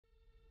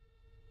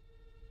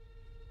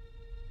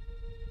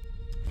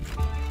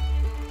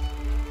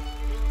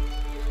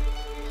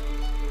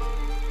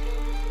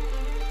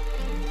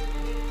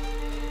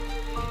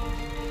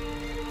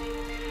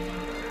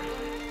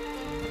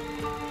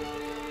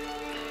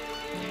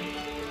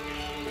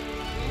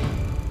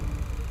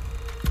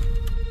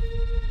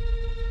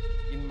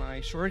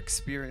my short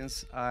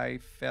experience, I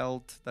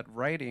felt that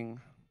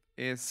writing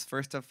is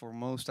first and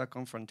foremost a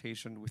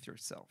confrontation with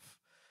yourself,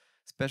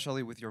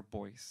 especially with your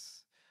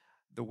voice,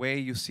 the way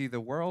you see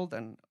the world,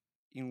 and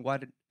in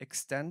what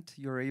extent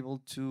you're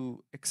able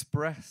to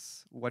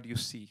express what you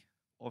see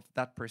of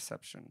that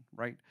perception,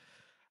 right?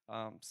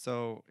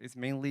 So it's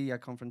mainly a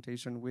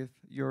confrontation with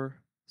your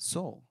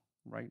soul,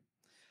 right?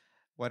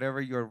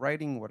 Whatever you're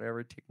writing,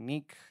 whatever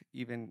technique,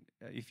 even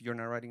if you're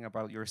not writing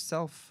about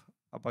yourself,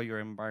 about your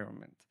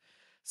environment.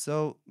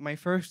 So, my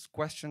first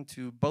question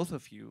to both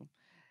of you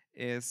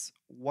is,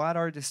 what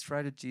are the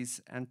strategies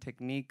and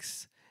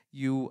techniques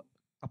you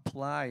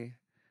apply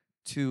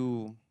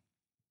to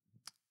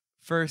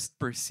first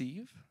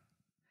perceive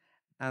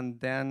and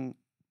then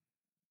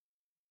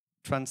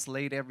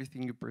translate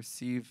everything you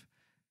perceive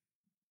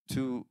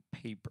to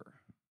paper?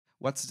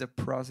 What's the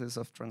process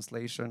of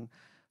translation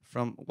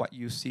from what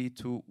you see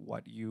to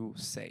what you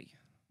say?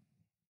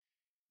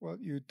 Well,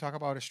 you talk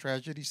about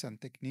strategies and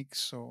techniques,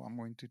 so I'm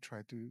going to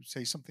try to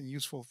say something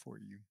useful for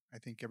you. I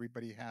think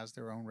everybody has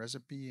their own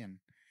recipe and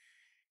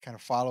kind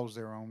of follows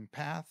their own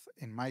path.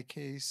 In my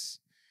case,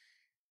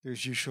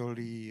 there's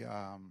usually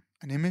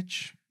an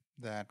image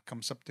that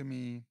comes up to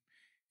me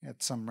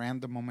at some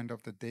random moment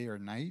of the day or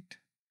night,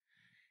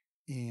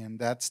 and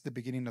that's the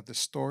beginning of the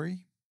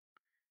story.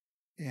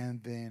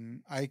 And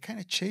then I kind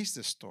of chase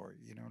the story,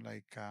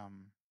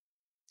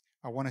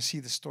 I want to see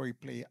the story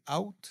play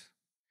out.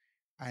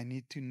 I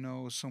need to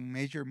know some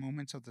major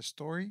moments of the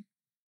story.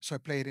 So I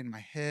play it in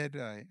my head.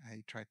 I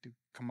try to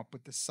come up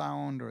with the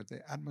sound or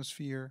the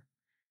atmosphere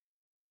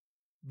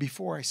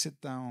before I sit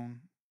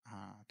down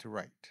to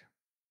write.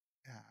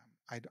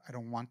 I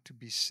don't want to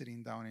be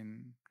sitting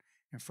down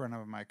in front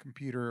of my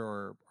computer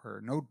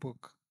or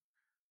notebook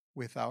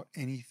without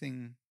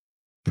anything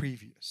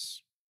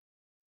previous.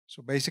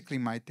 So basically,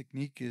 my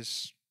technique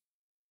is,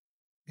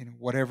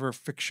 whatever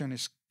fiction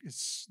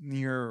is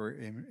near or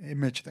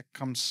image that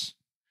comes,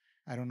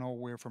 I don't know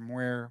where from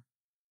where,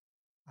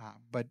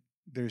 but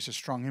there's a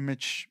strong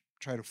image.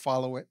 Try to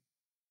follow it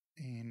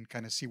and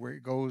kind of see where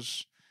it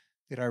goes.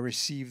 Did I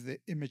receive the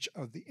image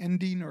of the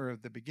ending or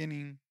of the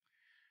beginning?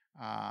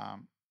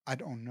 I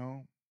don't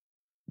know.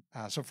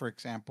 So, for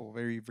example,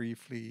 very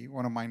briefly,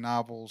 one of my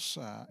novels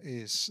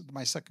is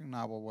my second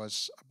novel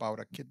was about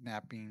a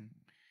kidnapping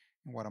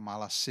in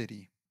Guatemala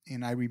City.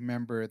 And I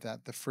remember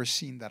that the first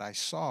scene that I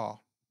saw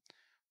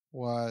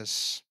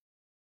was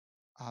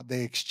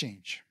the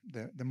exchange,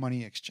 the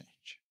money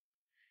exchange.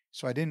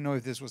 So I didn't know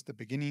if this was the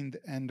beginning,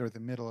 the end, or the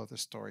middle of the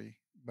story,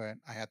 but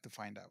I had to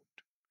find out.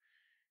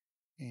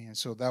 And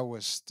so that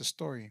was the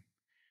story.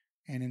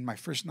 And in my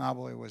first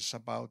novel, it was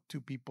about two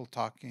people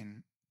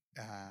talking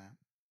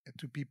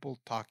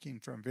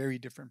from very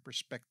different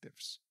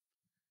perspectives.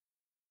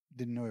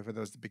 Didn't know if it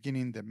was the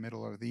beginning, the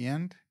middle, or the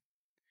end.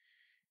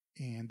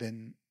 And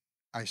then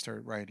I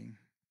started writing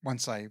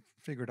once I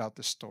figured out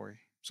the story.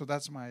 So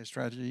that's my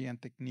strategy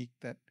and technique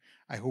that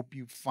I hope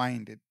you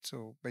find it.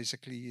 So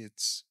basically,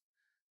 it's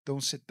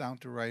don't sit down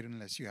to write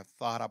unless you have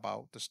thought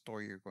about the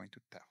story you're going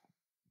to tell.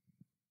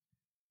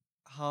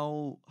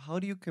 How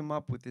do you come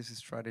up with this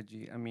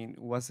strategy? I mean,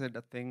 was it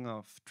a thing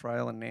of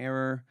trial and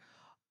error?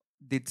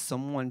 Did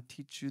someone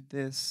teach you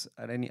this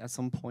at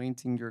some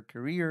point in your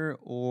career,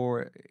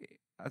 or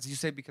as you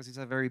say, because it's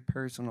a very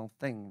personal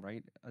thing,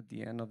 right? At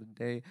the end of the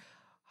day,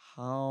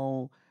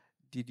 how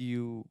did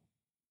you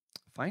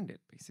find it?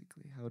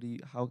 Basically,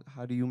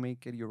 how do you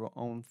make it your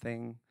own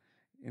thing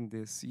in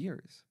these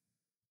years?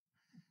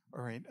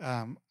 All right.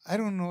 I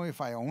don't know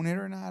if I own it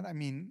or not. I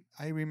mean,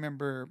 I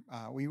remember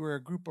we were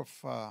a group of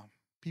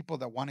people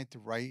that wanted to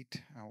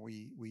write.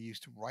 We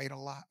used to write a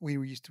lot. We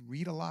used to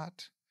read a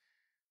lot.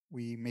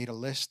 We made a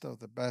list of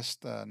the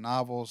best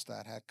novels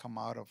that had come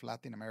out of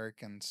Latin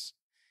Americans,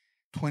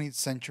 20th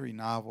century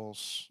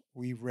novels.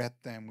 We read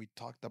them. We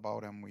talked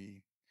about them.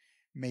 We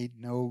made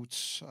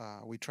notes.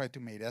 We tried to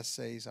make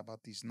essays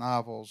about these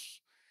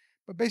novels.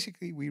 But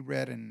basically, we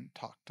read and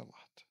talked a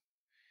lot.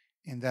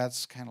 And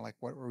that's kind of like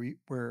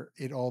where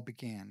it all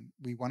began.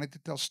 We wanted to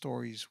tell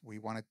stories. We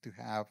wanted to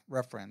have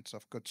reference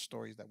of good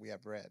stories that we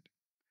have read.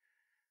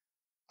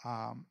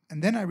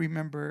 And then I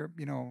remember,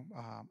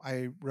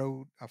 I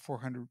wrote a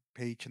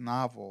 400-page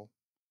novel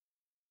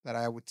that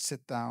I would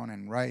sit down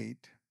and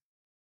write.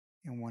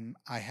 And when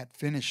I had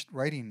finished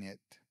writing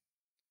it,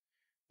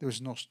 there was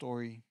no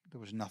story.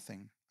 There was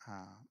nothing.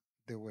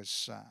 There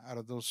was out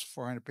of those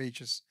 400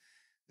 pages,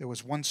 there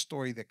was one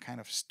story that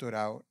kind of stood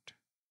out.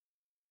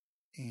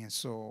 And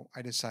so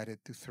I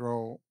decided to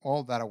throw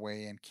all that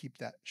away and keep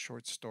that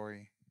short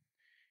story.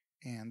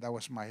 And that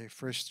was my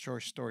first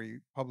short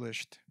story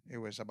published. It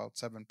was about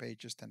 7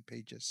 pages, 10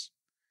 pages.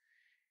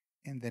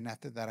 And then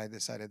after that, I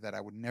decided that I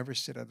would never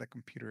sit at the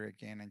computer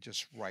again and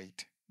just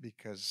write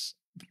because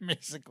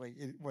basically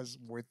it was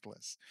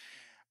worthless.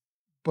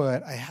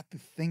 But I had to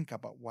think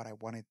about what I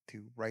wanted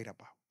to write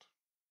about.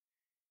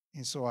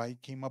 And so I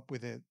came up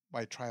with it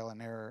by trial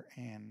and error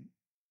and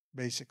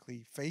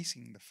basically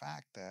facing the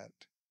fact that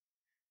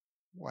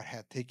what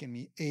had taken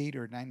me 8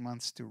 or 9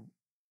 months to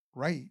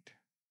write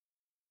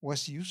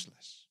was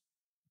useless.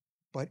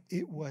 but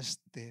it was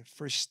the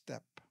first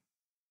step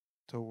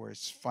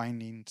towards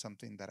finding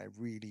something that I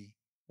really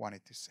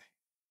wanted to say.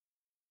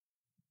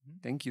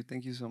 Mhm.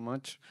 Thank you so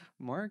much.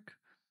 Mark,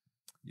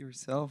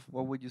 yourself,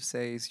 what would you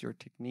say is your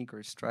technique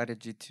or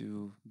strategy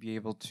to be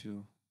able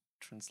to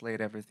translate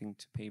everything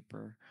to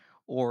paper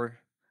or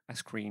a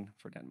screen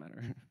for that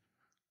matter?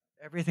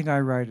 Everything I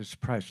write is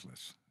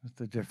priceless. That's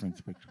the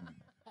difference between.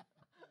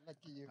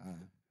 Lucky you.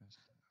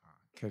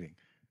 Kidding.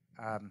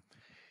 Um,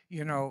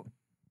 you know,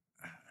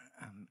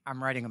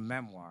 I'm writing a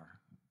memoir,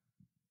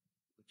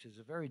 which is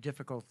a very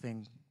difficult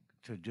thing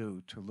to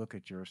do, to look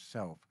at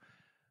yourself.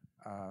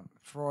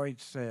 Freud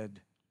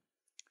said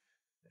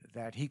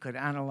that he could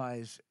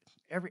analyze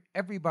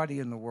everybody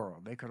in the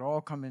world. They could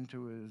all come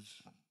into his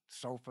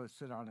sofa,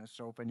 sit on his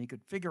sofa, and he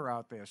could figure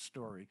out their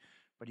story,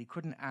 but he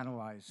couldn't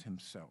analyze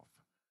himself.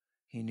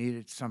 He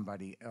needed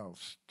somebody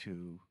else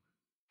to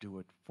do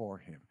it for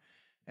him.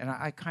 And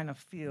I kind of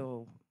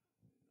feel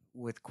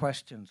with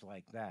questions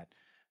like that,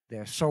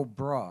 they're so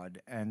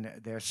broad and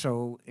they're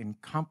so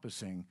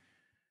encompassing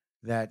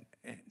that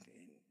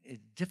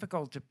it's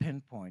difficult to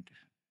pinpoint.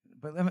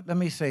 But let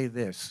me say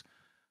this.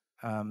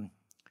 Um,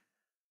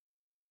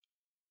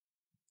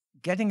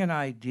 Getting an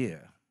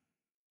idea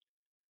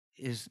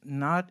is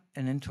not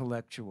an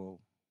intellectual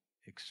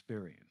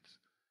experience.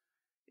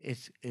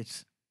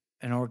 It's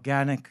an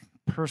organic,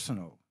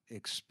 personal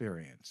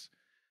experience.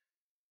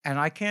 And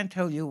I can't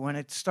tell you when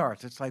it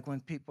starts. It's like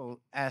when people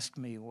ask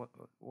me,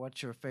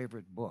 what's your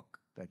favorite book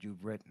that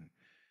you've written?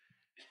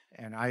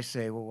 And I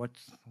say, well,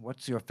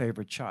 what's your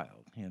favorite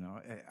child? You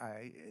know,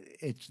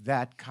 it's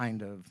that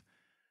kind of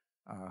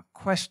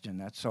question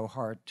that's so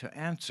hard to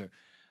answer.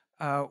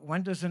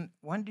 When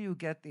do you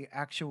get the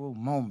actual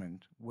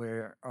moment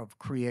where of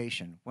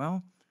creation?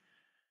 Well,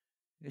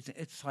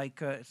 it's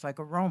like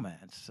a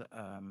romance.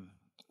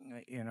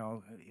 You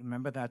know,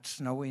 remember that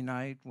snowy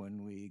night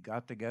when we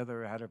got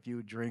together, had a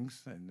few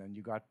drinks, and then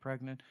you got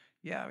pregnant?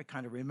 Yeah, I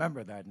kind of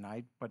remember that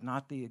night, but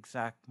not the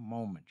exact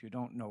moment. You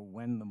don't know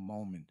when the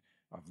moment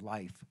of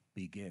life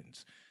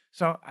begins.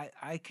 So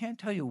I can't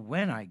tell you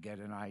when I get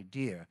an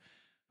idea.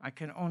 I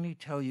can only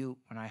tell you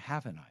when I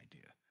have an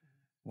idea,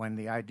 when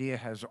the idea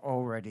has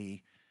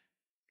already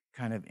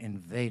kind of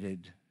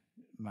invaded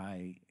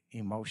my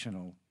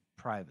emotional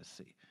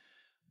privacy.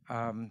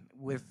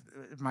 With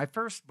my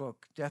first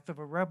book, Death of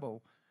a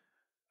Rebel,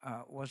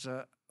 was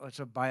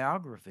a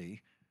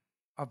biography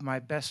of my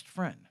best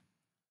friend.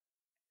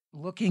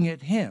 Looking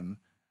at him,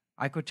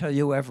 I could tell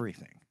you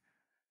everything.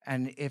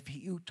 And if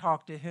you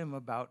talk to him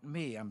about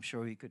me, I'm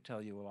sure he could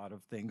tell you a lot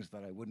of things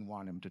that I wouldn't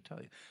want him to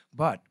tell you.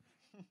 But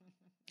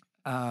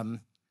um,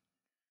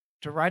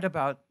 to write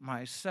about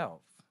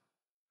myself,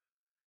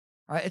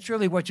 it's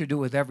really what you do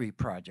with every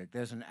project.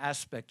 There's an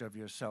aspect of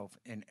yourself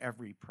in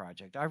every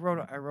project. I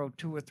wrote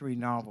two or three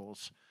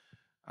novels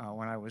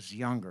when I was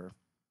younger,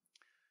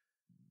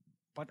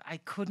 but I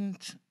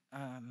couldn't.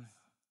 I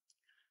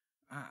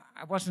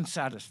wasn't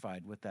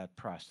satisfied with that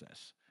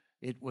process.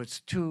 It was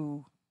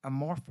too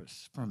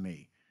amorphous for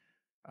me,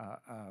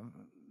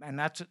 and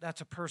that's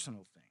a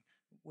personal thing.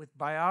 With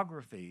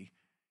biography,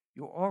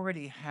 you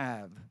already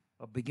have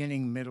a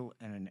beginning, middle,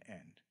 and an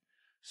end.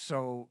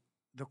 So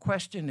the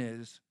question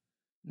is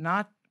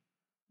not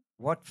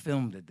what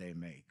film did they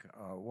make,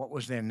 or what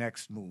was their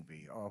next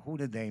movie, or who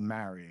did they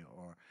marry,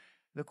 or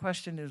the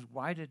question is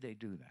why did they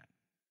do that?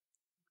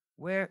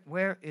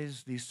 Where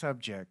is the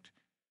subject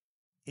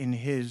in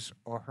his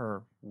or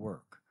her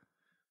work?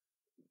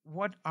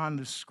 What on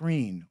the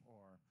screen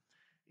or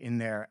in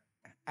their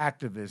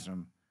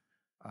activism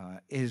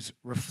is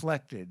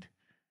reflected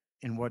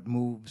in what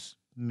moves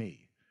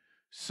me?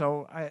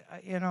 So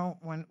you know,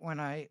 when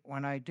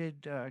I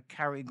did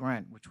Cary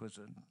Grant, which was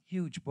a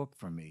huge book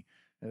for me,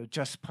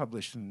 just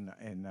published in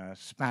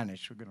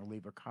Spanish. We're going to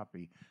leave a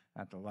copy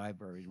at the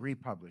library,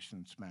 republished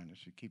in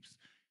Spanish. It keeps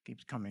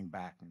coming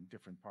back in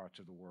different parts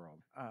of the world.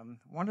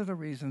 One of the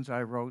reasons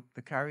I wrote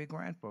the Cary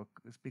Grant book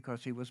is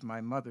because he was my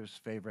mother's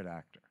favorite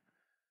actor.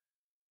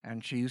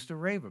 And she used to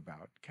rave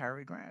about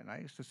Cary Grant. I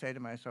used to say to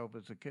myself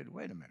as a kid,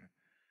 wait a minute,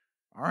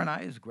 aren't I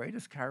as great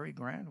as Cary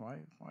Grant? Why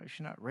is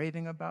she not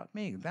raving about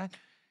me? That,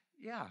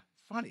 yeah,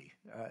 funny.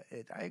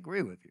 I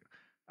agree with you.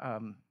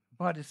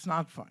 But it's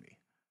not funny.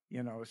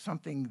 You know,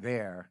 something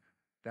there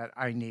that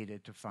I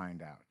needed to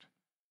find out.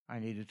 I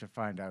needed to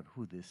find out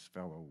who this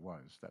fellow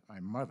was that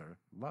my mother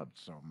loved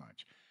so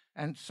much.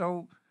 And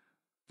so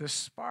the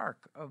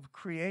spark of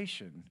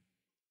creation,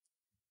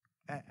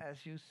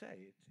 as you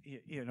say,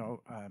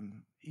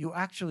 you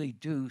actually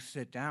do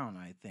sit down,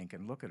 I think,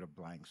 and look at a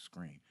blank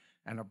screen.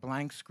 And a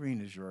blank screen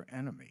is your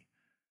enemy,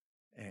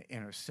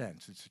 in a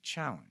sense. It's a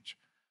challenge.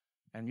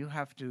 And you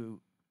have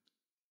to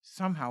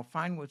somehow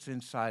find what's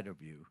inside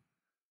of you,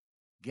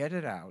 get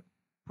it out,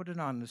 put it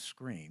on the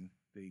screen,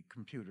 the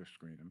computer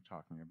screen I'm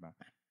talking about.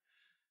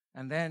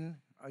 And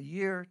then a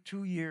year,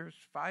 2 years,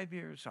 5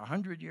 years,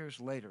 100 years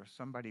later,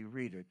 somebody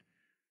read it,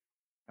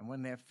 and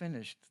when they're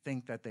finished,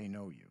 think that they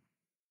know you,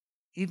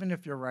 even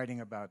if you're writing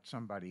about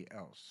somebody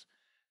else.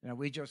 Now,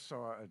 we just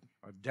saw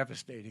a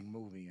devastating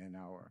movie in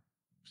our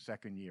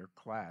second year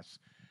class.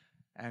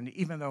 And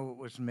even though it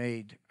was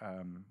made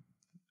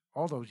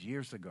all those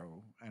years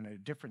ago and a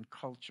different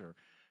culture,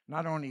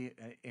 not only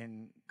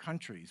in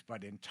countries,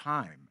 but in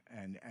time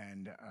and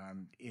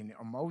in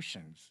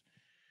emotions,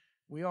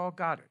 we all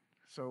got it.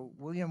 So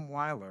William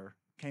Wyler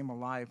came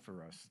alive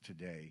for us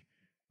today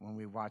when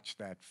we watched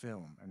that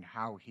film and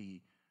how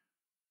he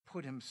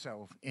put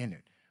himself in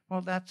it.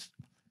 Well, that's,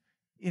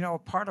 a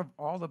part of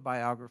all the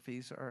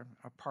biographies are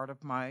a part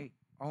of my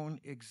own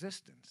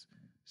existence.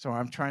 So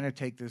I'm trying to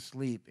take this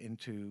leap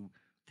into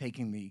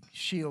taking the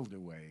shield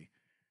away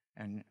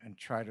and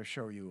try to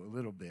show you a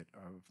little bit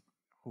of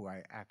who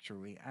I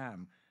actually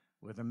am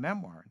with a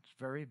memoir. It's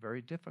very,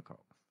 very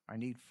difficult. I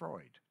need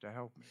Freud to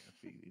help me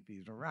if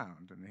he's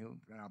around, and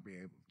then I'll be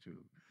able to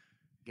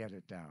get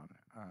it down.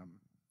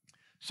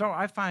 So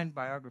I find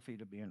biography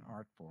to be an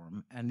art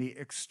form, and the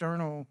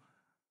external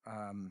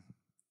um,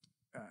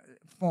 uh,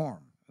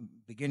 form,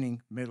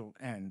 beginning, middle,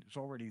 end, is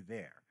already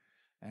there.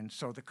 And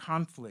so the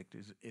conflict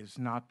is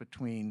not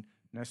between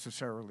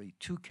necessarily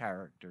two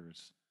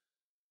characters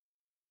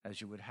as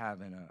you would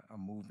have in a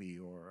movie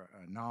or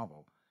a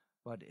novel,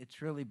 but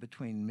it's really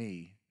between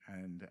me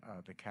and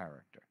the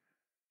character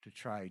to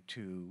try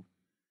to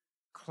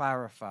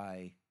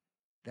clarify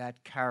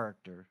that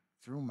character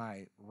through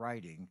my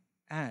writing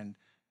and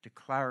to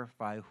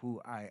clarify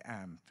who I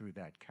am through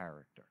that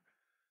character.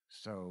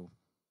 So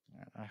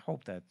I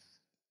hope that's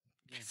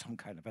Yeah. some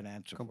kind of an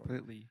answer for you.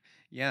 Completely.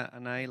 Yeah,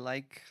 and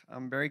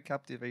I'm very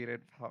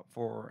captivated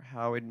for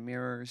how it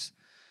mirrors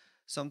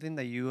something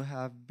that you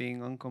have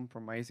been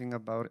uncompromising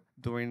about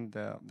during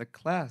the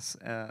class,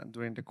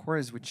 during the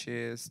course, which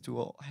is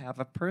to have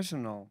a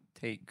personal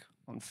take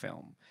on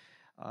film.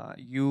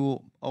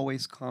 You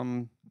always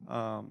come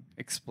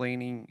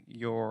explaining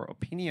your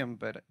opinion,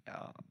 but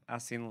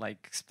as in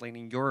like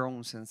explaining your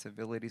own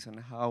sensibilities and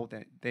how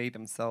they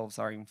themselves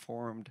are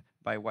informed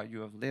by what you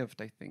have lived.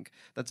 I think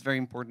that's very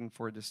important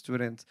for the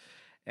students,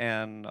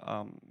 and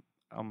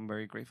I'm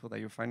very grateful that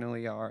you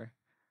finally are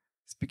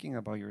speaking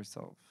about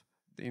yourself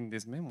in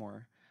this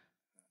memoir.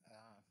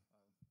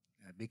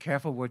 Be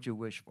careful what you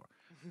wish for.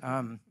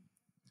 Um,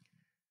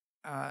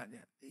 uh,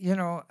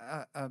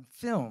 a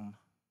film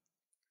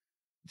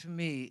to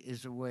me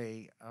is a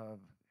way of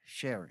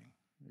sharing.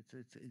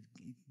 It's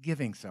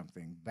giving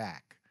something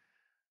back.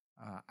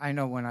 I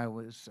know when I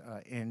was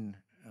in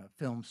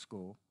film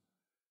school,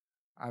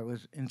 I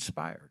was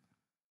inspired.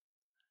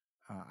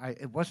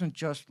 It wasn't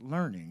just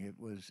learning; it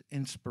was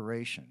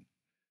inspiration.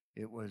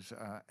 It was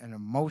an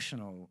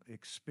emotional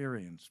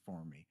experience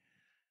for me.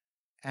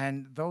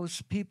 And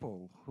those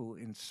people who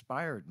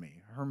inspired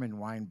me, Herman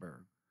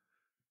Weinberg,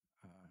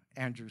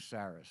 Andrew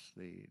Saris,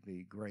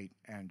 the great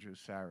Andrew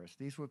Saris,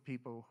 these were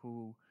people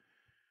who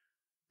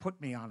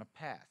put me on a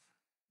path.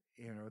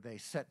 They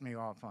set me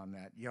off on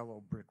that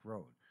yellow brick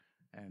road.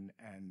 And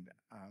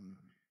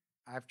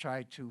I've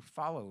tried to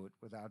follow it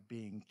without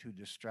being too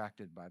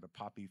distracted by the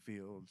poppy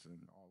fields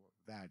and all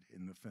of that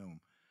in the film.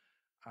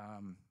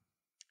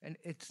 And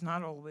it's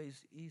not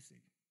always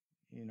easy.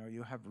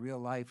 You have real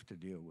life to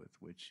deal with,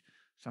 which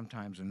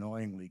sometimes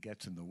annoyingly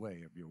gets in the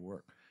way of your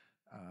work.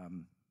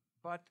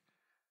 But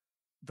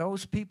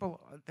those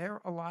people,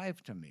 they're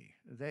alive to me.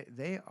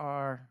 They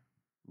are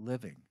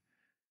living.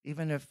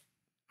 Even if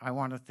I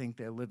want to think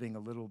they're living a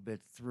little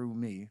bit through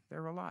me,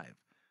 they're alive.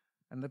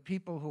 And the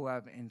people who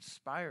have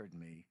inspired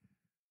me,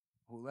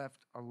 who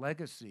left a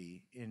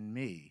legacy in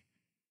me,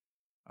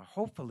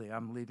 hopefully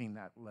I'm leaving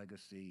that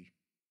legacy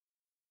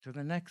to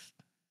the next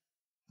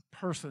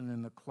person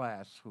in the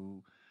class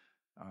who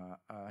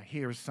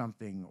hears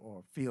something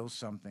or feels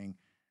something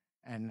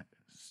and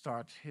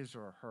starts his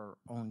or her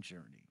own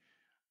journey.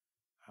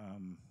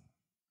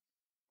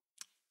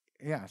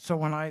 Yeah. So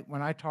when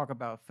I talk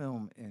about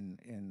film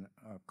in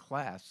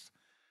class,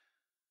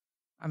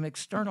 I'm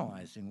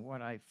externalizing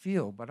what I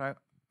feel, but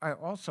I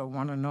also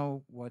want to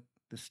know what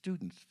the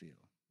students feel.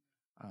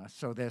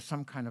 So there's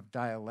some kind of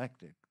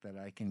dialectic that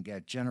I can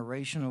get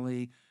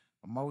generationally,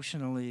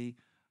 emotionally,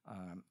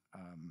 uh,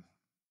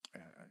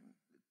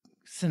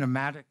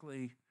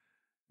 cinematically.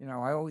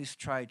 I always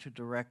try to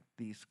direct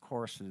these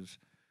courses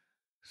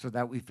so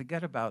that we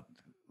forget about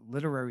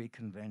literary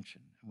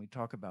convention and we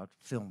talk about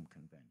film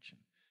convention.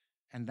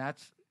 And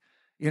that's,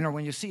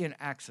 when you see an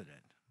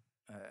accident,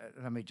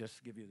 let me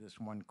just give you this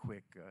one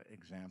quick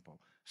example.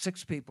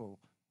 6 people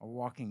are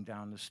walking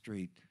down the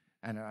street,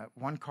 and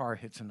one car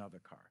hits another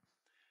car.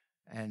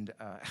 And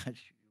as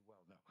you well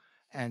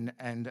know.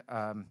 And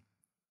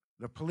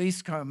the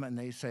police come and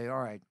they say,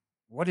 all right,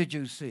 what did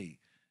you see?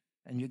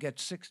 And you get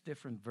 6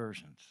 different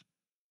versions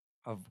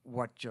of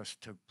what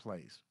just took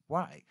place.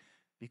 Why?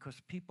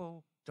 Because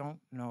people don't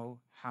know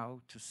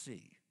how to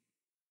see.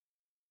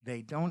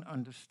 They don't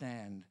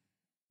understand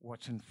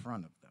what's in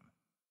front of them.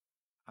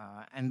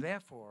 And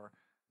therefore,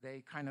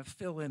 they kind of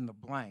fill in the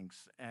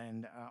blanks.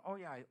 And, oh,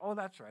 yeah, oh,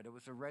 that's right, it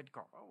was a red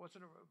car. Oh, was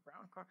it a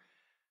brown car?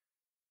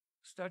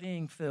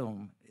 Studying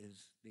film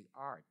is the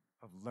art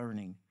of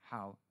learning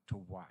how to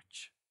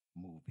watch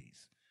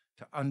movies,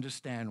 to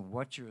understand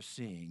what you're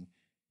seeing,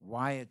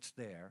 why it's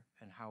there,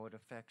 and how it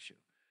affects you.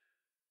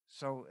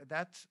 So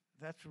that's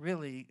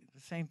really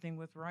the same thing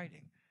with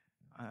writing.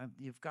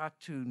 You've got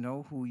to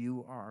know who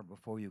you are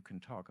before you can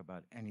talk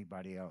about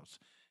anybody else.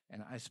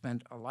 And I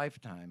spent a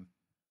lifetime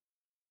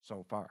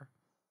so far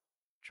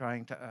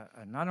trying to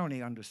not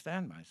only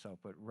understand myself,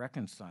 but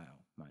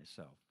reconcile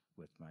myself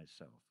with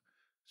myself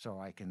so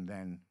I can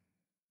then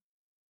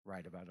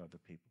write about other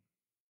people.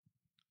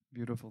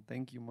 Beautiful.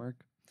 Thank you, Mark.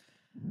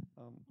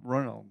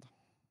 Ronald,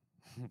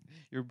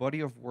 your body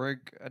of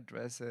work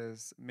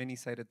addresses many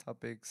sided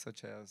topics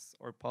such as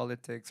or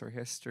politics or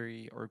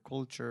history or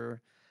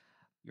culture,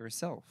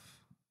 yourself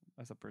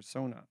as a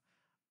persona.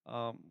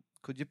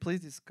 Could you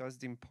please discuss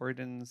the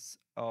importance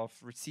of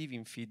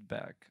receiving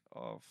feedback,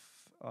 of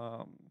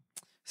um,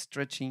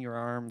 stretching your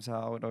arms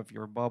out of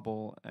your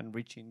bubble and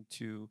reaching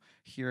to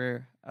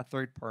hear a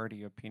third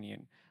party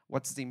opinion?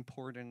 What's the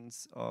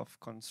importance of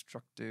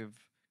constructive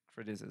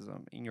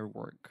criticism in your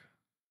work?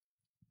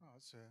 Oh,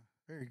 it's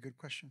a very good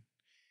question.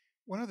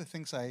 One of the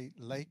things I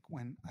like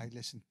when I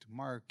listen to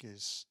Mark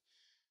is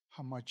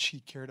how much he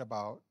cared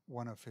about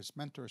one of his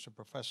mentors or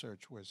professors,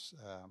 which was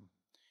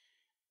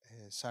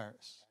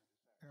Cyrus,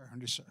 or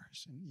Henry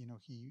Cyrus. And,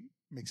 he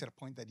makes it a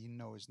point that you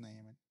know his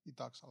name and he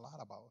talks a lot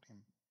about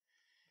him.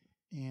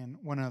 And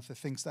one of the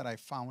things that I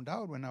found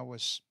out when I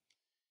was,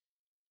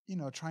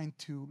 trying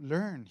to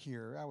learn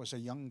here, I was a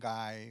young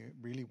guy,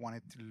 really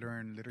wanted to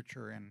learn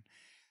literature and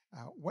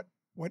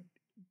what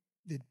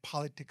did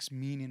politics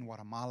mean in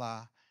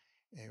Guatemala?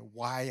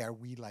 Why are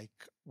we like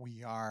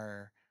we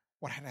are?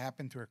 What had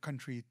happened to our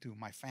country, to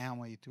my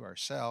family, to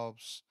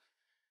ourselves?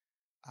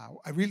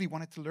 I really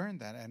wanted to learn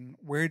that. And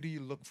where do you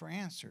look for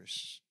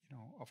answers?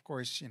 Of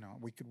course,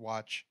 we could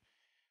watch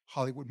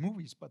Hollywood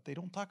movies, but they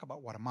don't talk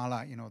about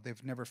Guatemala.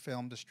 They've never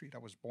filmed the street I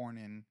was born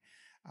in.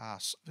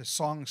 The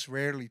songs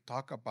rarely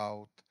talk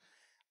about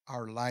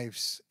our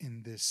lives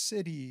in this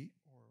city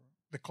or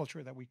the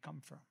culture that we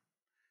come from.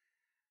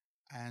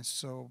 And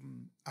so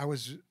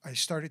I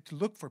started to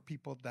look for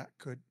people that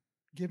could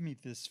give me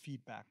this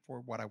feedback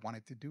for what I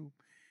wanted to do.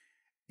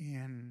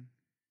 And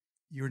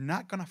you're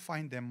not going to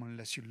find them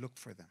unless you look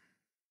for them.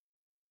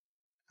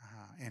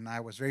 And I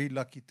was very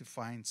lucky to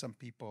find some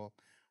people.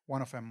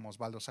 One of them,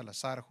 Osvaldo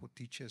Salazar, who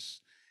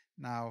teaches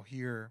now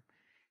here.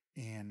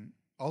 And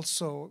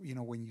also,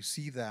 when you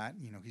see that,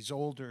 he's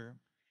older,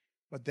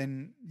 but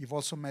then you've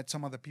also met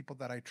some of the people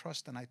that I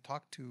trust and I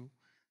talk to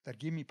that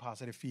give me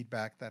positive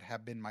feedback that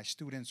have been my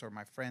students or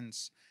my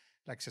friends,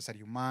 like Cesar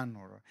Yuman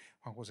or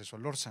Juan Jose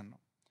Solórzano.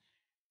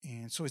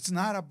 And so it's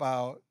not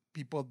about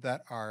people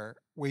that are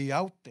way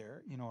out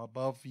there,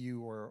 above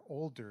you or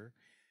older.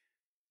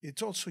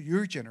 It's also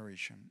your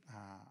generation.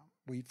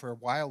 For a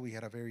while, we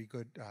had a very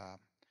good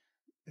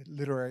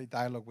literary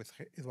dialogue with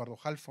Eduardo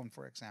Halfon,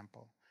 for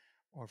example,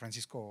 or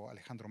Francisco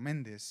Alejandro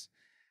Mendez,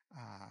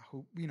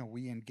 who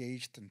we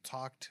engaged and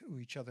talked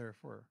to each other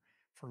for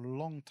a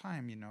long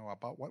time,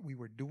 about what we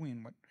were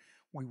doing, what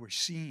we were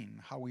seeing,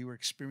 how we were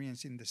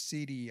experiencing the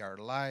city, our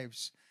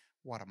lives,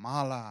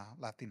 Guatemala,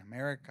 Latin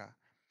America.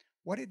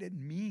 What did it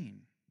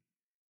mean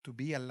to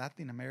be a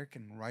Latin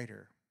American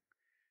writer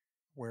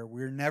where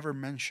we're never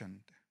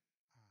mentioned?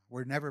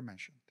 We're never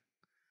mentioned.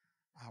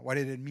 What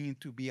did it mean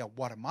to be a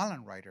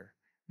Guatemalan writer,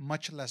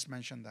 much less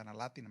mentioned than a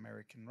Latin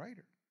American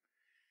writer?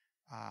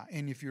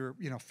 And if you're,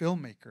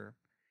 filmmaker,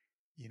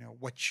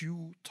 what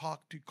you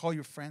call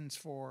your friends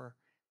for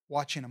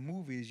watching a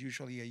movie is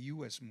usually a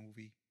U.S.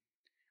 movie,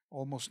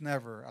 almost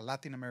never a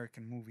Latin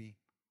American movie,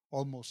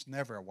 almost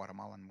never a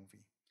Guatemalan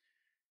movie.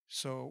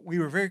 So we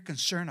were very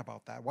concerned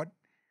about that. What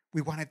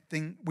we wanted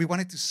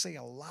to say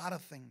a lot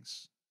of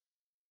things.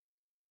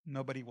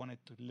 Nobody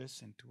wanted to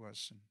listen to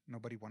us, and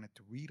nobody wanted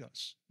to read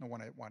us. No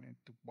one wanted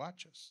to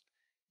watch us.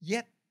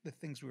 Yet the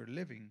things we were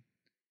living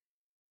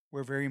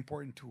were very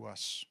important to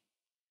us.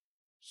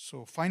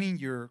 So finding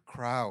your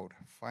crowd,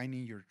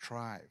 finding your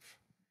tribe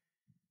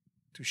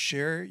to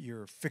share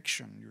your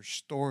fiction, your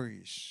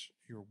stories,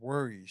 your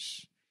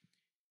worries,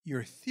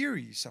 your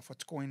theories of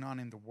what's going on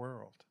in the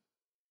world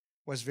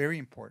was very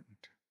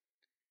important.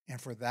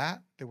 And for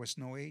that, there was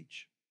no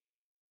age,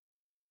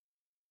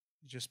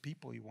 just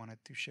people you wanted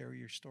to share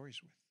your stories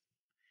with.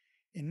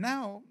 And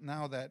now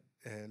that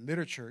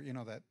literature,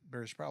 that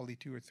there's probably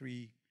two or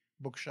three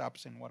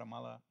bookshops in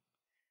Guatemala.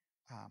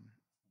 Um,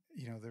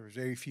 there's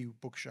very few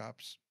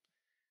bookshops.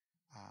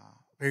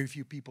 Very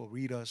few people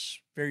read us.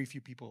 Very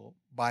few people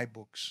buy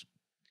books.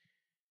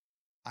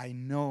 I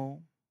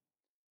know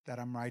that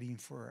I'm writing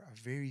for a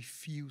very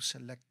few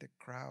selected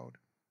crowd,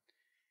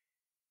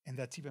 and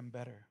that's even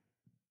better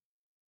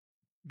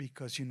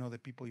because you know the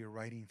people you're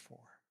writing for.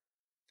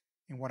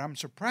 And what I'm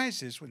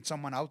surprised is when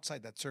someone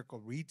outside that circle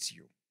reads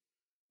you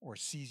or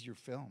sees your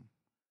film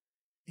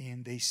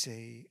and they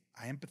say,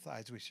 I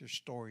empathize with your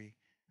story.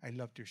 I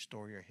loved your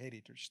story or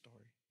hated your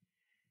story.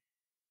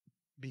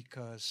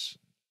 Because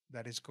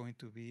that is going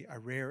to be a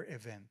rare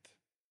event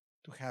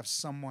to have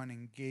someone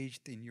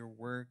engaged in your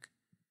work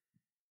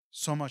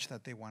so much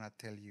that they want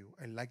to tell you,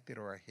 I liked it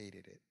or I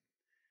hated it.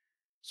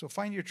 So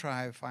find your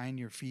tribe, find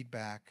your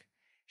feedback,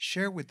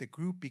 share with the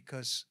group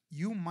because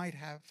you might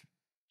have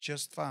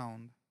just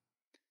found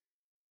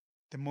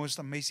the most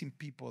amazing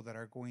people that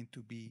are going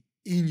to be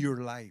in your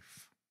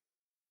life.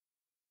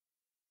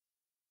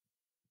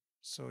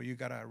 So you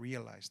got to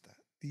realize that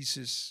this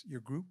is your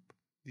group,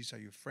 these are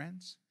your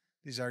friends,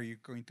 these are you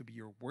going to be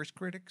your worst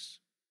critics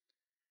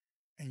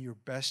and your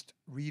best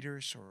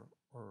readers or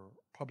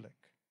public.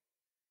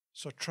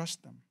 So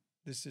trust them.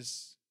 This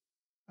is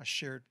a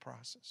shared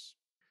process.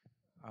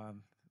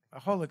 Um, a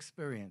whole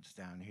experience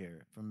down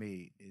here for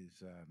me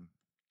is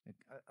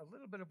a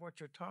little bit of what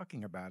you're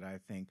talking about, I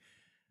think,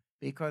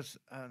 because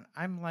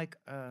I'm like,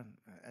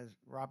 as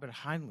Robert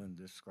Heinlein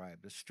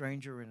described, a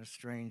stranger in a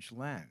strange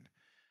land.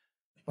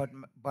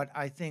 But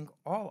I think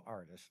all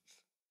artists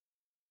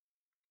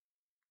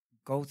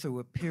go through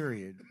a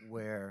period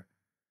where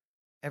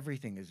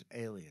everything is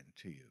alien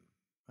to you.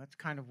 That's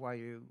kind of why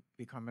you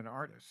become an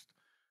artist,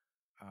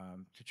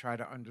 to try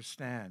to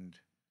understand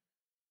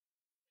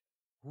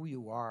who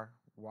you are,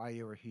 why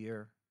you're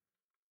here,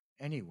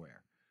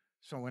 anywhere.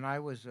 So when I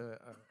was a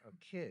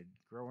kid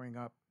growing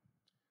up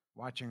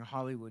watching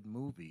Hollywood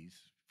movies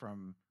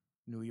from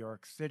New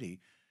York City,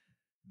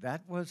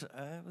 that was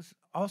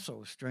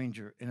also a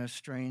stranger in a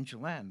strange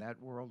land. That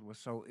world was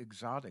so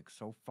exotic,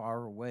 so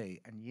far away,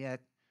 and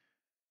yet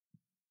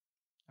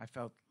I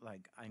felt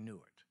like I knew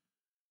it.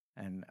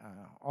 And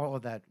all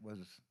of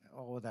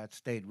that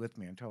stayed with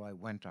me until I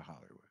went to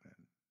Hollywood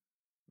and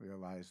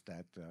realized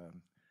that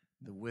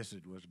the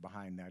wizard was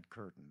behind that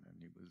curtain, and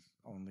he was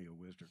only a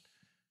wizard.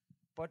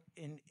 But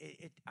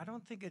I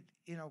don't think it.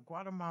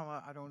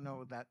 Guatemala. I don't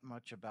know that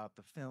much about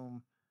the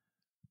film,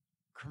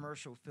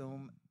 commercial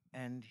film,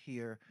 and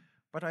here,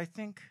 but I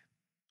think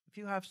if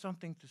you have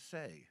something to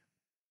say,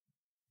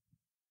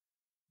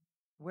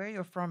 where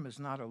you're from is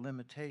not a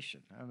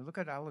limitation. I mean, look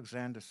at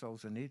Alexander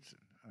Solzhenitsyn,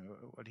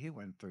 what he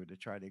went through to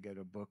try to get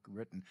a book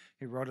written.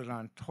 He wrote it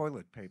on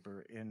toilet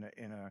paper in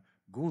a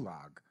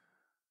gulag,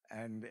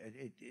 and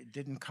it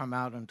didn't come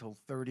out until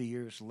 30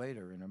 years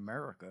later in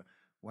America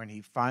when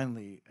he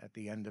finally, at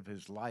the end of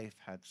his life,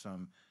 had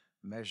some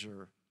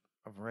measure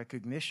of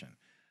recognition.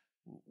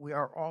 We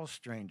are all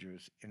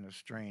strangers in a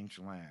strange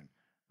land.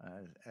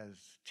 As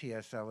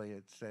T.S.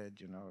 Eliot said,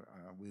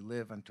 we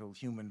live until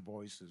human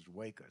voices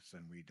wake us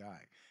and we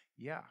die.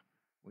 Yeah,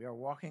 we are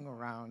walking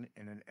around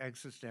in an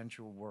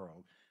existential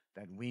world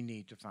that we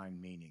need to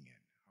find meaning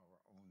in, our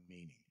own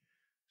meaning.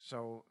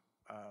 So,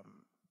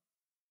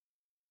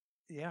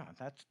 yeah,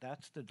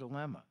 that's the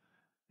dilemma.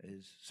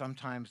 Is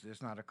sometimes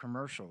there's not a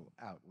commercial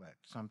outlet.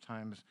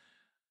 Sometimes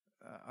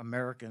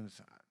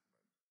Americans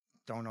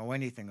don't know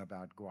anything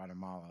about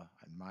Guatemala,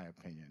 in my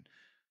opinion,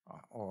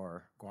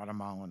 or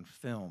Guatemalan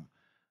film.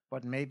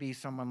 But maybe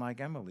someone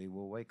like Emily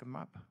will wake them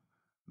up.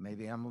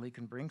 Maybe Emily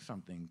can bring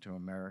something to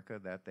America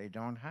that they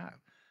don't have.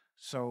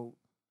 So,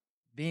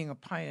 being a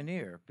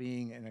pioneer,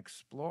 being an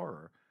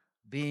explorer,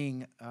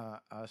 being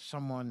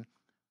someone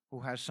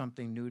who has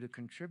something new to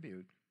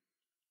contribute,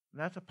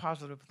 that's a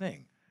positive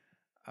thing.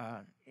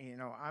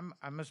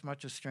 I'm as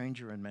much a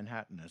stranger in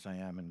Manhattan as I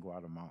am in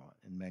Guatemala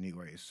in many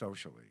ways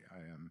socially. I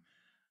am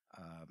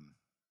um,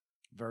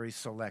 very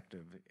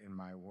selective in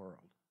my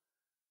world.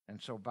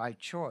 And so by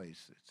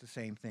choice, it's the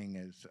same thing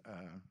as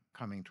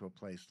coming to a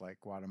place like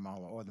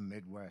Guatemala or the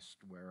Midwest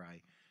where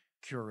I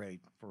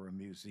curate for a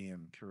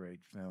museum,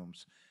 curate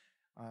films.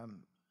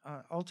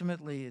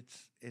 Ultimately,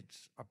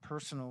 it's a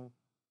personal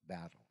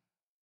battle,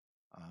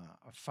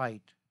 a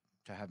fight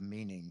to have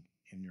meaning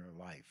in your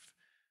life.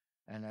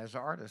 And as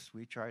artists,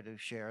 we try to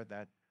share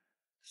that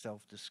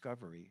self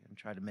discovery and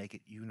try to make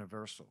it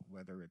universal,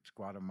 whether it's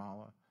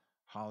Guatemala,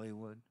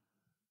 Hollywood,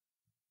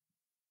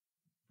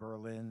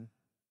 Berlin,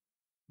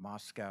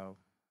 Moscow,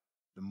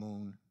 the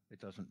moon, it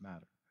doesn't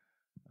matter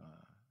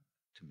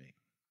to me.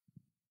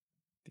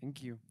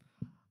 Thank you.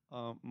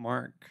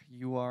 Mark,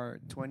 you are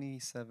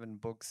 27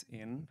 books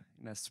in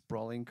a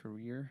sprawling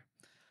career.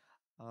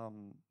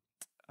 Um,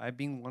 I've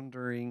been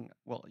wondering.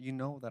 Well, you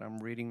know that I'm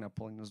reading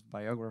Napoleon's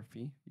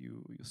biography.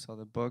 You saw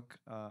the book.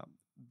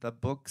 The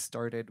book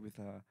started with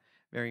a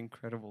very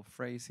incredible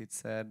phrase. It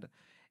said,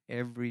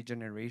 "Every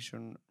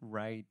generation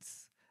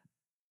writes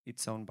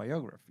its own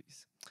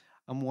biographies."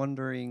 I'm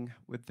wondering,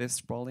 with this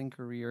sprawling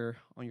career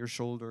on your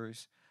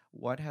shoulders,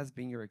 what has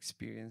been your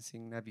experience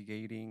in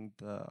navigating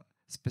the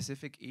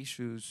specific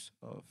issues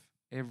of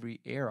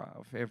every era,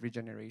 of every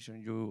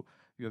generation you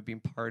have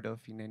been part of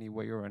in any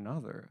way or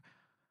another?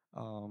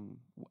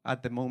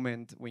 At the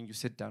moment when you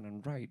sit down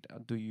and write, how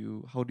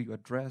do you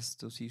address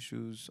those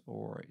issues,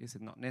 or is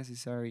it not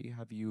necessary?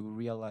 Have you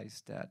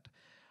realized that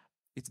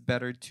it's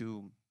better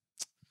to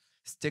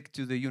stick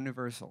to the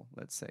universal,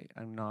 let's say,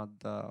 and not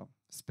the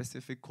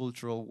specific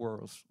cultural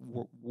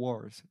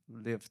wars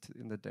lived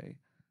in the day?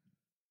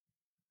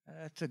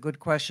 That's a good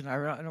question. I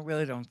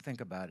really don't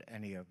think about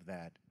any of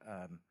that.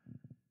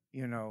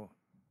 You know,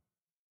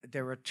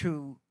 there are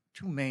two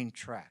main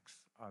tracks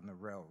on the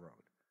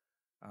railroad.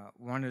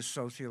 One is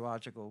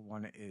sociological,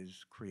 one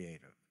is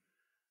creative.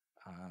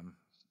 Um,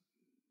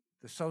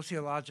 the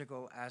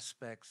sociological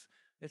aspects,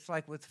 it's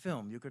like with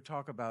film. You could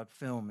talk about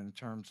film in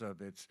terms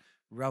of its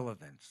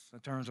relevance, in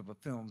terms of a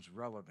film's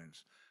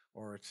relevance,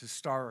 or its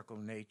historical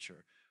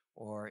nature,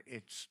 or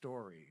its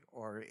story,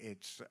 or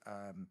its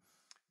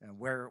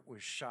where it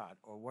was shot,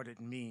 or what it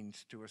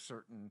means to a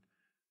certain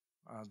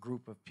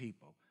group of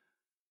people.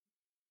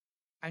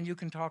 And you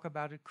can talk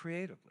about it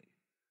creatively.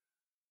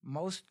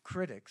 Most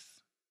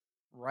critics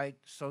write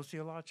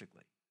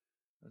sociologically.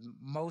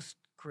 Most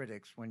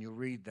critics, when you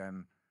read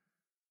them,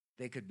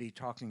 they could be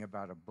talking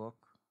about a book,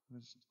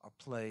 a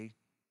play,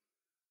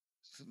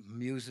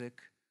 music,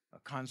 a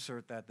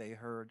concert that they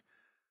heard.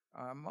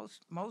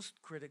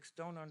 Most critics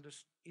don't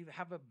even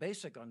have a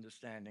basic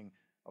understanding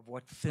of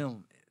what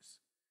film is.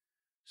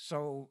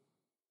 So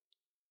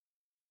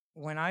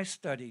when I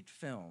studied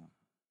film,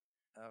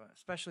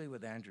 especially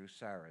with Andrew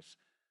Saris,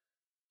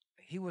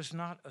 he was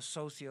not a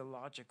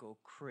sociological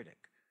critic.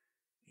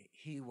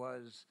 He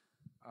was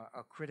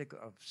a critic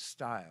of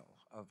style,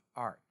 of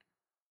art,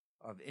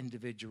 of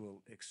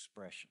individual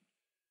expression.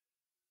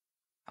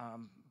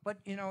 But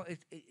you know,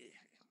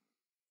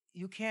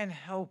 you can't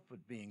help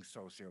but being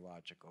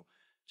sociological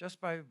just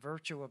by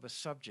virtue of a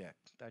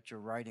subject that you're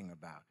writing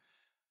about.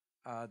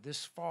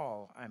 This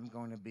fall, I'm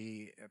going to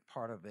be a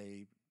part of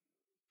a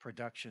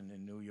production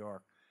in New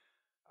York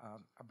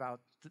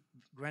about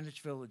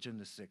Greenwich Village in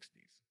the 60s.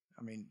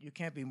 I mean, you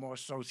can't be more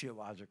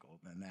sociological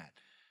than that.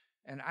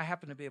 And I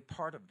happen to be a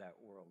part of that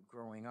world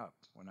growing up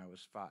when I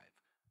was 5.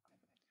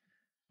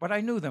 But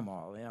I knew them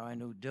all. You know, I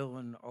knew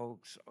Dylan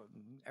Oakes,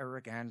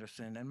 Eric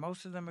Anderson, and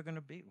most of them are going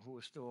to be, who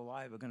are still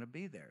alive, are going to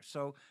be there.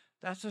 So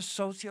that's a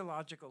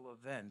sociological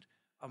event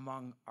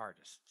among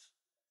artists.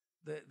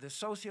 The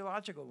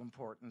sociological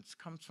importance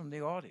comes from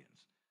the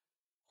audience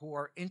who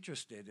are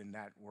interested in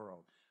that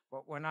world.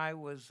 But when I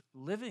was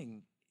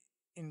living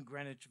in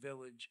Greenwich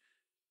Village,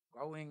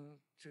 going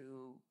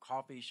to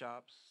coffee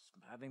shops,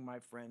 having my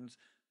friends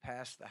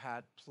pass the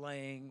hat,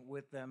 playing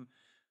with them,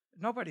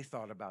 nobody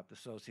thought about the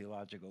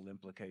sociological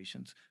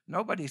implications.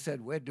 Nobody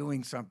said we're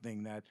doing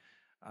something that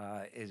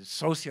is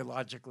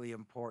sociologically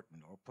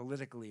important or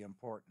politically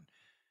important.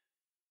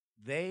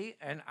 They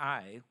and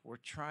I were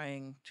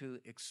trying to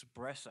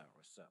express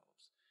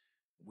ourselves.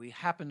 We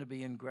happened to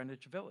be in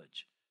Greenwich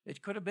Village.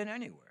 It could have been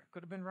anywhere. It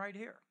could have been right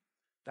here.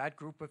 That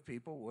group of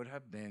people would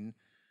have been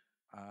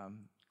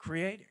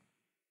creating.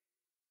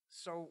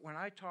 So when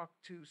I talk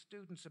to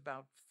students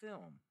about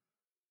film,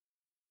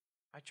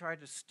 I try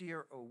to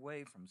steer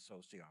away from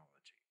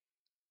sociology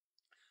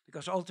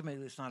because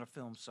ultimately it's not a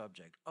film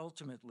subject.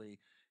 Ultimately,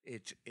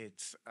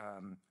 it's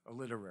a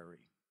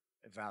literary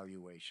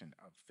evaluation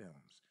of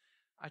films.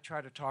 I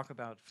try to talk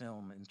about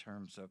film in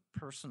terms of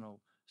personal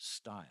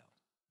style,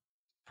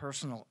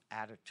 personal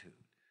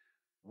attitude,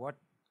 what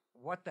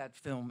what that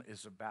film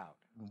is about,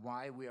 and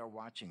why we are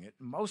watching it,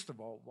 and most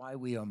of all, why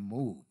we are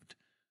moved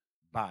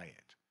by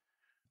it.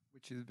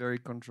 which is very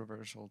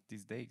controversial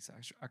these days,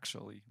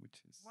 actually,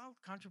 which is Well,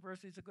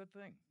 controversy is a good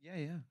thing. yeah,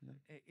 yeah,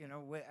 yeah. You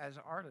know, as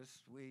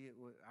artists,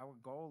 our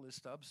goal is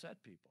to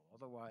upset people.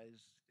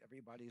 Otherwise,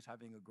 everybody's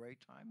having a great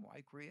time.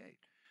 Why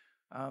create?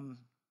 Um,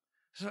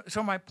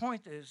 so my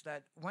point is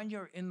that when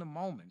you're in the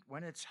moment,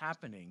 when it's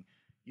happening,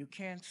 you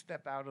can't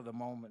step out of the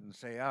moment and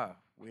say, "Ah,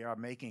 we are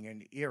making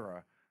an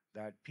era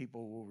that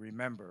people will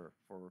remember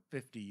for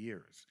 50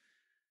 years."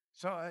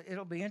 So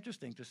it'll be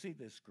interesting to see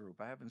this group.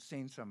 I haven't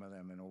seen some of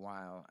them in a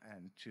while,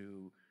 and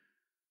to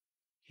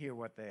hear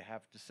what they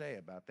have to say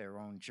about their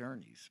own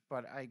journeys.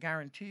 But I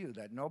guarantee you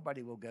that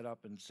nobody will get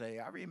up and say,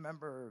 I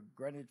remember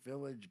Greenwich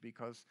Village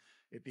because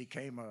it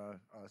became a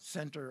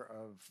center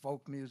of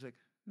folk music.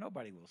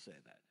 Nobody will say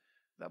that.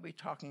 They'll be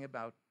talking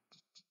about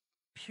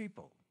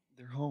people,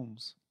 Their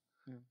homes.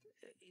 Yeah.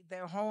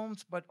 their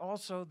homes, but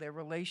also their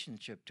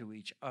relationship to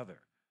each other,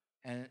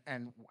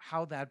 and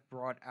how that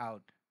brought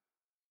out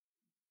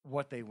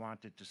what they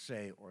wanted to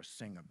say or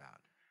sing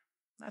about.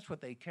 That's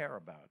what they care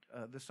about.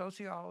 The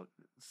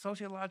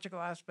sociological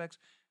aspects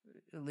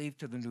leave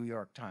to the New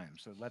York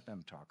Times, so let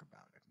them talk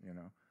about it. You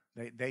know,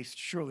 they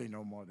surely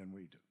know more than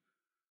we do.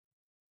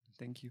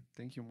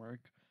 Thank you, Mark.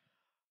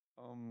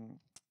 Um,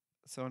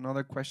 so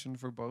another question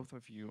for both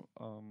of you.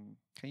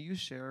 Can you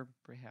share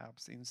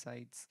perhaps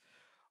insights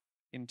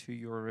into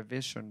your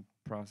revision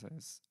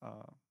process?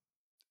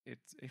 It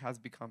has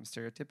become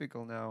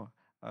stereotypical now,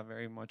 a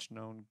very much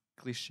known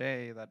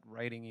cliche that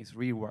writing is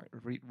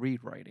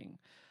rewriting.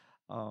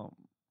 Um,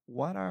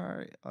 what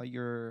are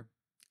your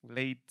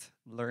late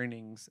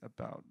learnings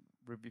about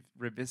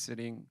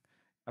revisiting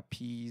a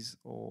piece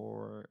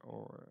or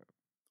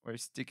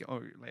stick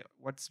or like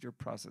what's your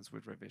process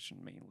with revision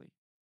mainly?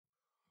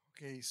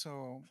 Okay,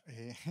 so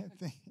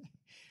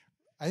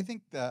I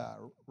think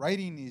the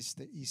writing is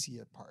the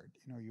easier part.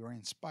 You know, you're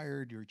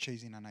inspired, you're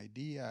chasing an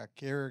idea, a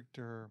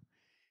character.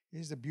 It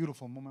is the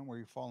beautiful moment where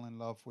you fall in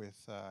love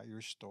with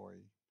your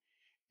story,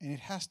 and it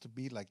has to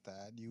be like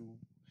that.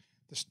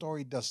 The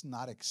story does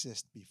not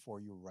exist before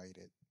you write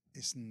it.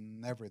 It's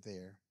never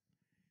there.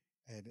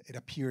 It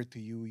appeared to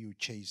you. You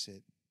chase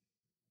it,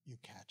 you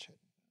catch it,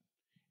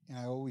 and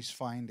I always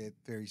find it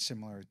very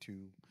similar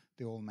to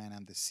The Old Man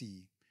and the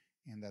Sea,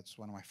 and that's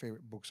one of my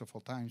favorite books of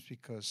all times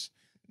because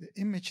the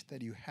image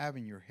that you have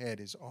in your head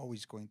is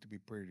always going to be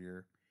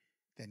prettier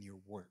than your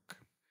work.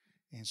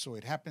 And so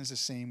it happens the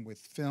same with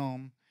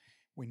film.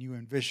 When you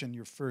envision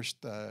your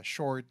first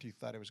short, you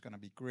thought it was going to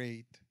be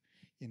great.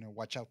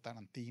 Watch out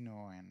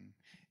Tarantino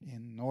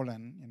and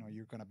Nolan,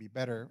 you're going to be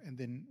better. And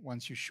then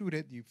once you shoot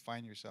it, you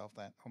find yourself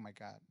that, oh my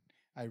God,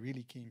 I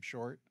really came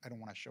short. I don't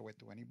want to show it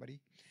to anybody.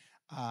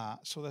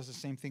 So that's the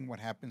same thing what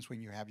happens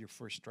when you have your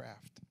first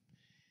draft.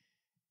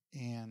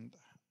 And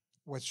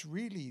what's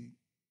really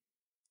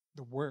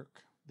the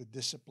work, the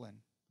discipline,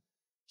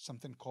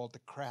 something called the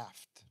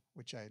craft,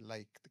 which I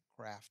like the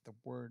craft, the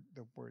word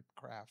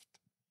craft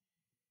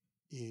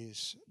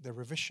is the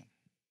revision.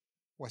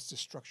 What's the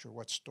structure?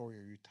 What story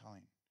are you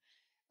telling?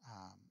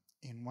 Um,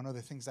 and one of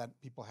the things that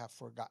people have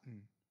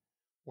forgotten,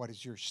 what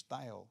is your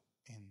style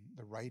in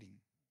the writing?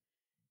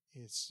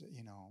 It's,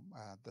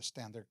 the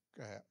standard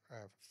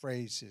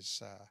phrase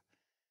is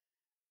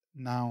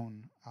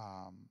noun,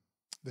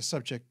 the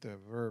subject, the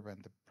verb,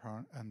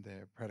 and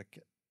the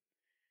predicate.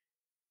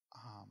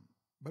 Um,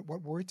 but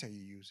what words are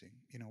you using?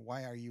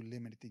 Why are you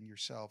limiting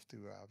yourself to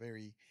a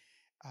very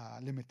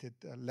limited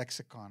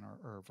lexicon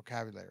or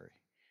vocabulary?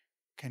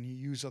 Can you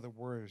use other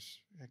words?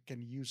 Can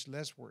you use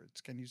less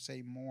words? Can you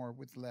say more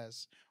with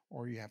less,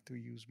 or you have to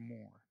use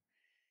more?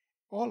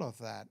 All of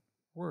that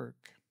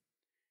work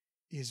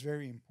is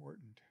very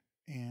important,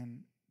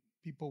 and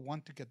people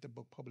want to get the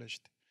book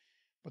published,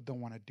 but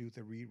don't want to do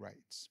the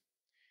rewrites.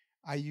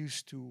 I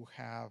used to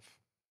have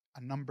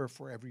a number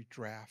for every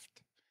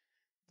draft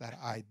that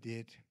I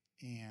did,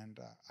 and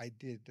I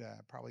did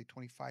probably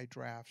 25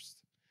 drafts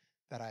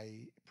that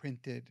I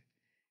printed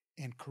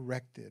and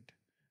corrected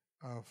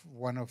of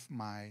one of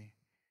my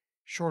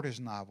shortest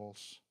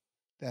novels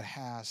that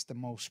has the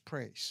most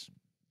praise.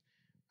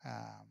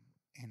 Um,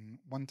 and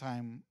one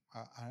time,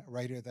 a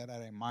writer that I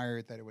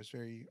admired that it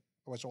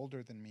was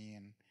older than me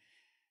and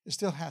it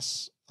still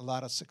has a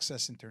lot of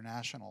success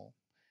international.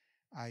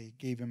 I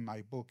gave him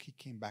my book. He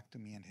came back to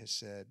me and he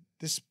said,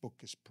 "This book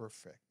is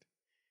perfect."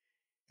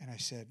 And I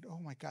said, "Oh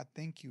my God,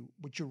 thank you.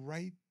 Would you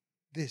write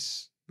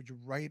this? Would you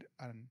write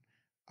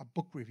a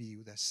book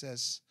review that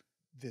says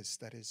this?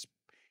 That is,"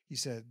 he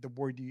said, the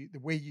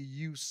way you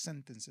use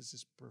sentences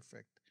is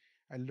perfect.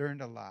 I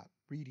learned a lot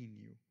reading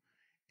you,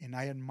 and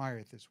I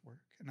admire this work."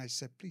 And I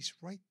said, "Please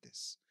write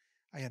this.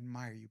 I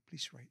admire you.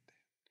 Please write that."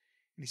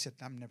 And he said,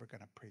 "I'm never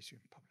going to praise you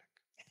in public."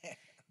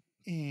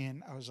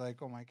 And I was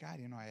like, "Oh my God,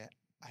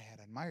 I had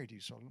admired you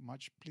so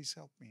much. Please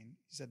help me." And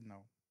he said,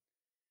 "No."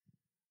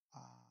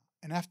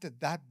 And after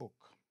that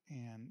book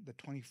and the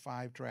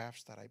 25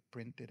 drafts that I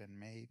printed and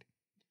made,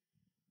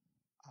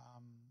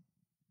 um,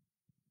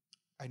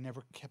 I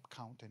never kept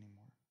count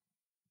anymore.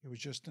 It was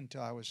just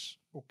until I was,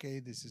 okay,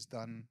 this is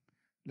done.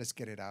 Let's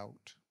get it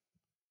out.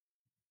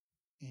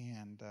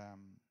 And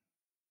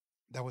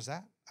that was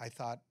that. I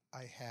thought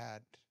I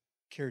had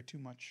cared too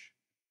much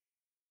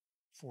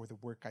for the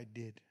work I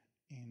did,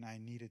 and I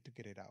needed to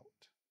get it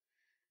out.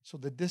 So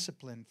the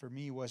discipline for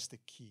me was the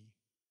key.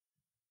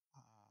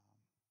 Um,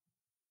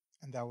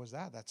 and that was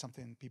that. That's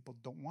something people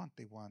don't want.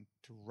 They want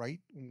to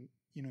write.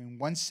 In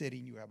one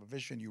sitting, you have a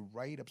vision, you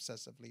write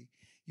obsessively,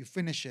 you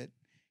finish it,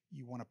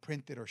 you want to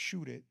print it or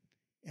shoot it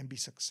and be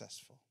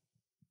successful.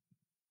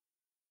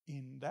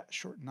 In that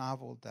short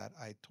novel that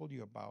I told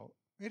you about,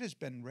 it has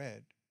been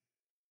read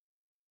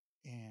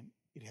and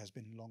it has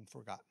been long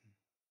forgotten.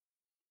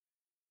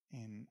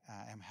 And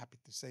I'm happy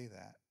to say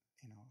that.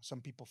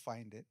 Some people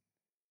find it.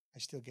 I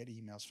still get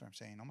emails from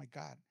saying, "Oh my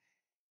God,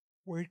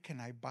 where can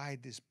I buy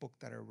this book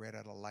that I read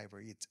at a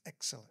library? It's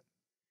excellent."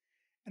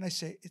 And I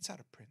say, "It's out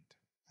of print.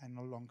 I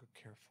no longer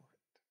care for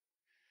it."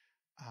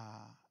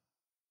 Uh,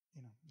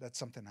 that's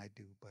something I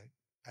do, but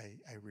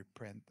I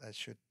reprint. I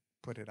should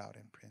put it out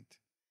in print.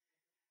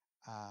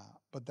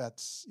 But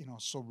that's,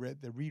 so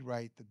the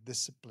rewrite, the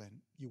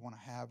discipline, you want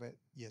to have it,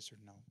 yes or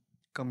no?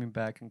 Coming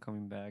back and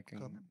Coming back.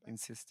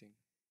 insisting.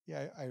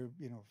 Yeah,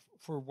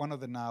 for one of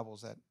the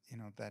novels that,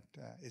 that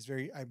is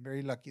I'm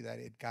very lucky that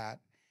it got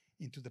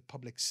into the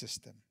public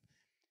system.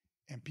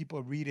 And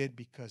people read it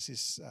because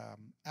it's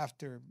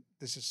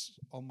this is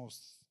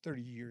almost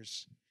 30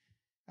 years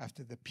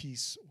after the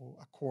peace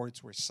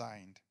accords were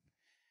signed.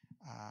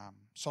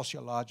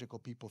 Sociological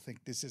people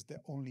think this is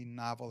the only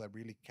novel that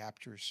really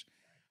captures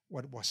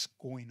what was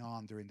going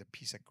on during the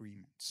peace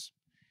agreements.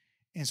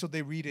 And so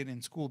they read it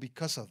in school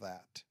because of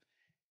that,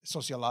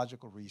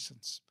 sociological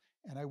reasons.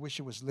 And I wish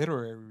it was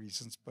literary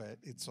reasons, but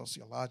it's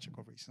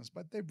sociological reasons.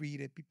 But they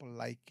read it, people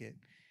like it,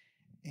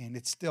 and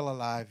it's still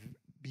alive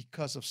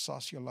because of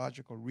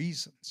sociological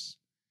reasons.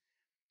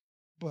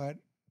 But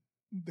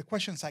the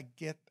questions I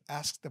get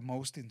asked the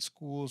most in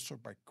schools or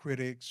by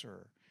critics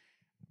or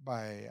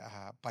by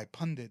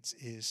pundits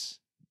is,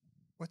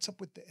 what's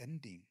up with the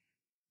ending?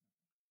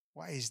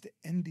 Why is the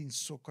ending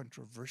so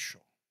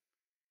controversial?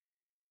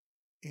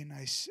 And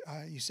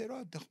you said,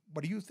 "Oh,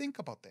 what do you think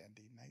about the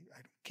ending?" I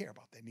don't care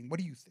about the ending. What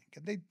do you think?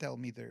 And they tell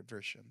me their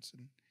versions.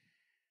 And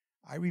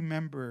I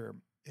remember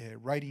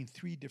writing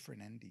 3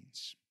 different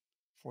endings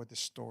for the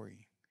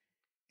story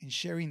and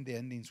sharing the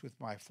endings with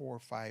my 4 or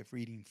 5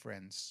 reading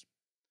friends.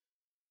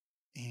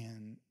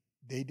 And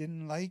they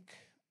didn't like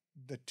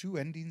the 2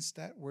 endings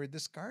that were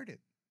discarded.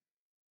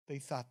 they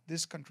thought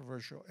this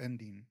controversial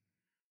ending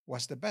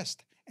was the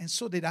best, and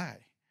so did I.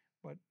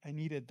 But I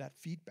needed that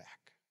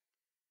feedback.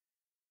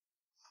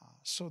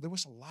 So there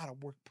was a lot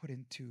of work put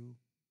into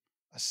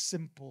a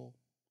simple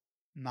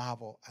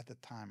novel at the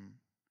time.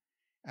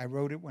 I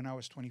wrote it when I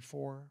was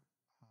 24.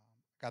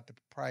 Got the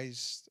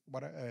prize,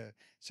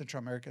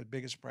 Central America's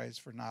biggest prize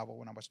for novel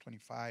when I was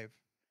 25.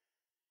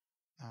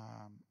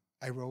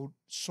 I wrote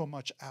so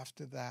much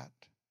after that,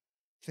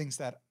 things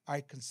that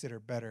I consider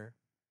better,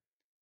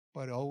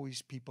 but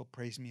always people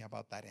praise me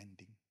about that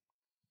ending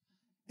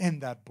in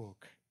that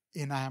book.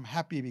 And I am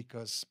happy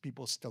because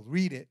people still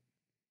read it.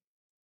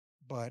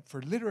 But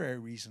for literary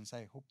reasons,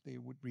 I hope they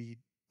would read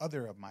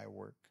other of my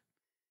work.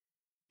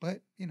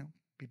 But,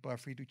 people are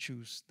free to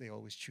choose. They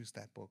always choose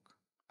that book.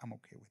 I'm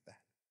okay with that.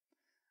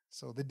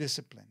 So the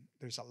discipline,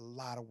 there's a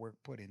lot of work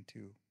put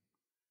into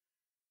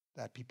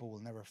that people will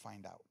never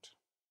find out.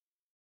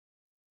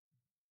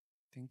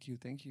 Thank you.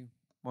 Thank you.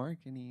 Mark,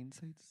 any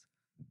insights?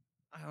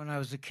 When I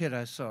was a kid,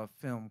 I saw a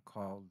film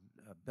called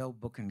Bell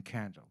Book and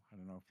Candle. I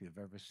don't know if you've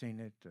ever seen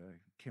it.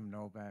 Kim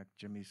Novak,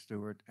 Jimmy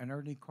Stewart, and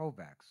Ernie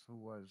Kovacs, who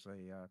was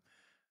a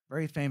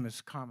very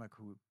famous comic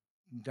who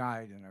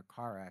died in a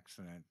car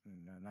accident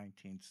in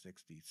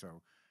 1960.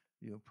 So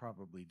you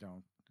probably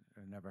don't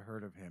never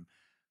heard of him.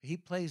 He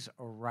plays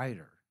a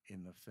writer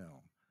in the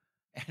film,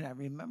 and I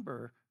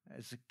remember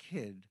as a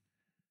kid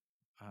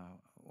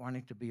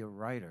wanting to be a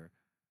writer.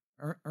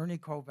 Ernie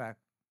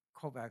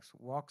Kovacs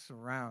walks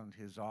around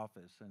his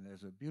office, and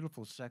there's a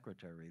beautiful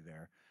secretary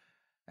there,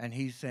 and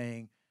he's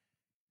saying,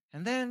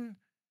 and then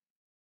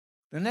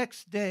the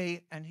next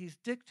day, and he's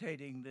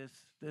dictating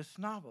this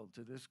novel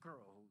to this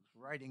girl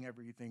who's writing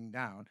everything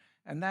down,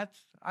 and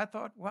I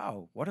thought,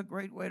 wow, what a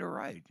great way to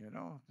write,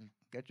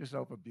 get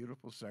yourself a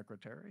beautiful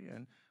secretary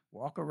and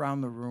walk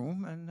around the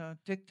room and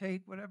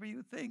dictate whatever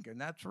you think, and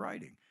that's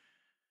writing.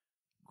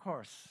 Of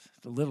course,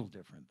 it's a little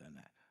different than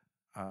that.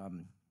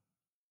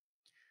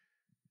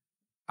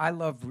 I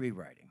love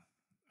rewriting.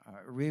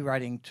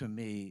 Rewriting to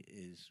me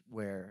is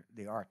where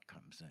the art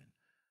comes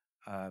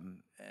in.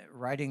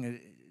 Writing,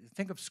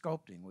 think of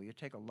sculpting, where you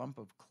take a lump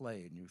of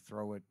clay and you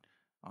throw it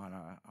on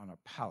a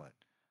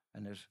palette,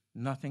 and there's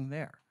nothing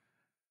there,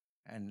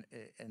 and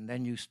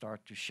then you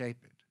start to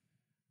shape it.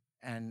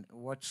 And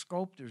what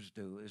sculptors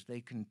do is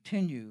they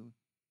continue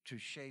to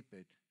shape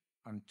it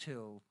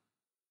until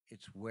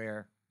it's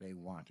where they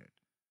want it.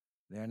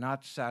 They're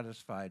not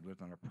satisfied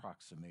with an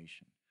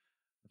approximation.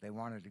 They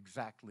want it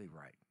exactly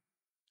right.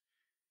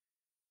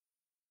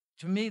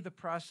 To me, the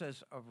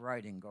process of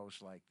writing goes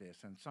like this,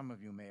 and some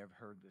of you may have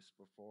heard this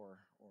before,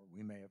 or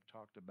we may have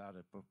talked about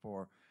it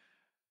before.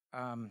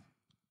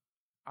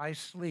 I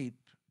sleep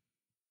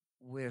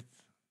with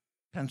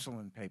pencil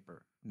and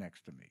paper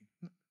next to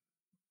me.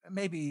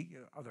 Maybe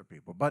other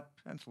people, but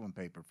pencil and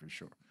paper for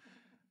sure.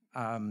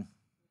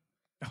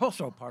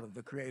 Also part of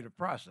the creative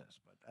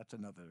process, but that's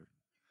another.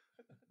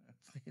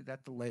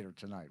 That's later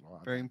tonight.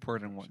 Very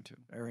important one too.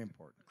 Very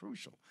important,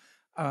 crucial.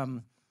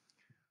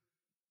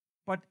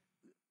 But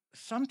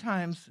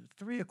sometimes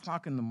 3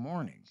 o'clock in the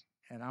morning,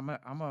 and I'm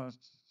a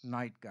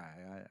night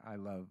guy. I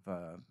love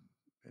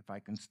if I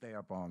can stay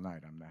up all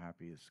night, I'm the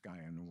happiest guy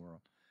in the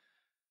world.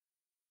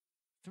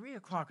 3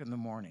 o'clock in the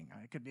morning,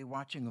 I could be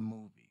watching a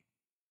movie,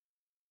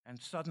 and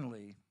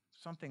suddenly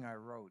something I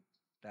wrote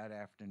that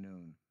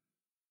afternoon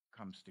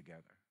comes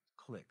together,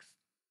 clicks.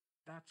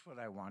 That's what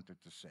I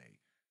wanted to say.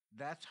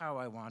 That's how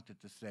I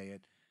wanted to say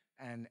it,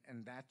 and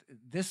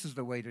this is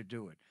the way to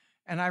do it.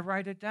 And I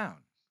write it down.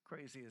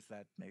 Crazy as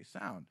that may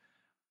sound,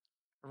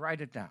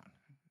 write it down,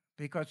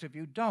 because if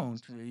you don't,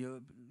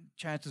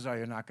 chances are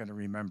you're not going to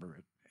remember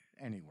it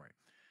anyway.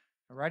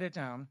 I write it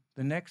down.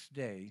 The next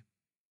day,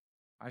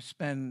 I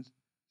spend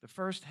the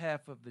first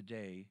half of the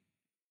day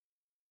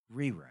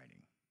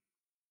rewriting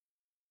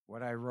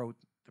what I wrote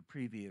the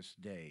previous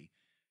day,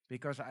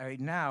 because I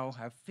now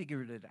have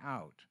figured it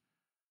out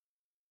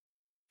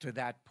to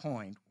that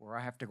point where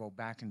I have to go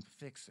back and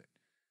fix it.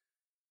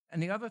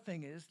 And the other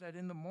thing is that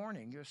in the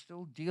morning, you're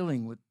still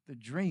dealing with the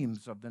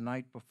dreams of the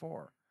night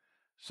before.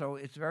 So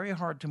it's very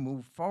hard to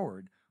move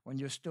forward when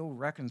you're still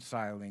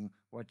reconciling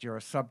what your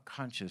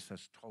subconscious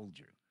has told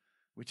you,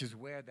 which is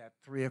where that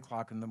 3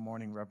 o'clock in the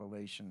morning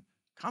revelation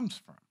comes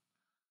from.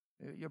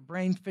 Your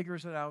brain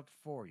figures it out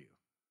for you.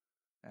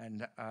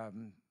 And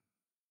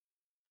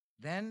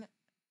then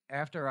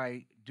after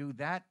I do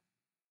that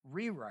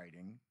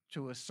rewriting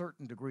to a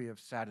certain degree of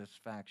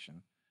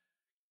satisfaction,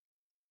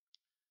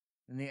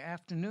 in the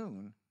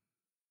afternoon,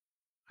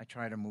 I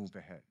try to move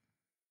ahead,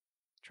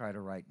 try to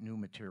write new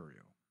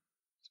material,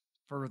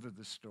 further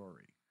the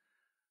story,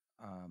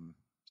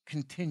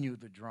 continue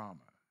the drama,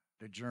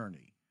 the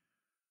journey.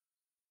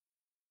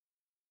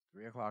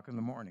 3 o'clock in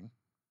the morning,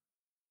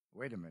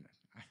 wait a minute,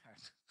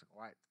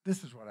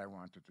 this is what I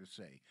wanted to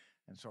say.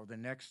 And so the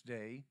next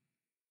day,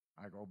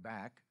 I go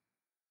back,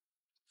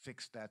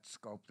 fix that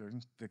sculpture,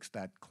 fix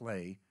that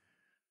clay,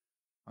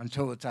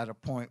 until it's at a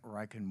point where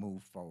I can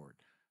move forward.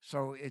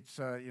 So it's,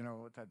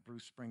 that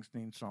Bruce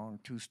Springsteen song,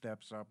 2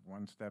 steps up,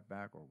 1 step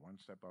back, or 1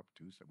 step up,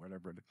 2 step,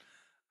 whatever it is.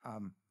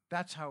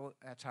 That's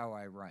how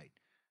I write,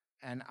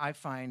 and I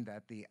find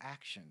that the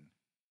action,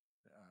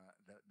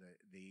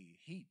 the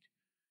heat,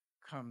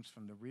 comes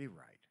from the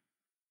rewrite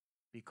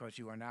because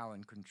you are now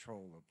in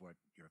control of what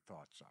your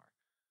thoughts are.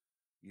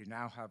 You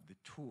now have the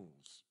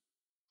tools,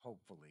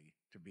 hopefully,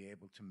 to be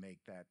able to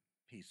make that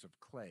piece of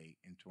clay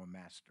into a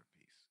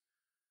masterpiece.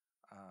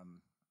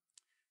 Um,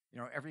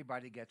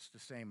 everybody gets the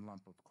same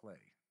lump of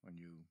clay when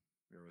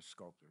you're a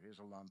sculptor. Here's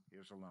a lump.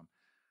 Here's a lump.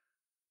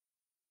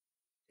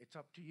 It's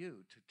up to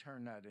you to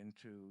turn that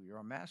into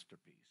your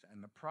masterpiece.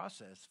 And the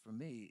process for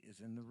me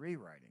is in the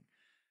rewriting.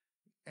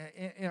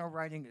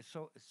 Writing is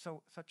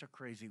such a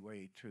crazy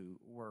way to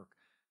work.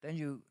 Then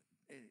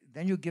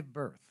you give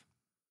birth,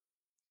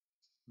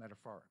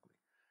 metaphorically,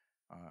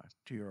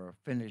 to your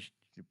finished.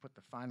 You put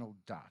the final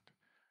dot,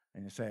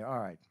 and you say, "All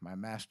right, my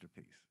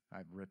masterpiece.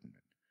 I've written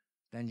it."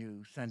 Then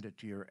you send it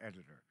to your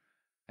editor,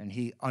 and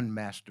he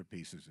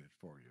unmasterpieces it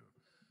for you.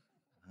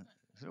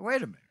 So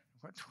wait a minute,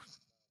 what's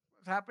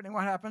happening?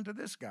 What happened to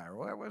this guy? Or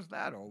where was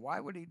that? Or why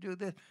would he do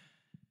this?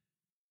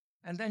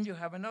 And then you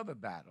have another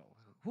battle.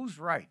 Who's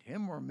right,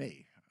 him or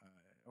me?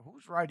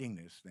 Who's writing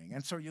this thing?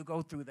 And so you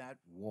go through that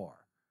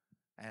war,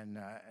 and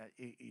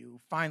you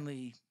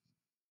finally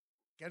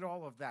get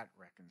all of that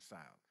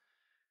reconciled.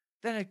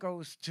 Then it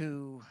goes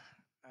to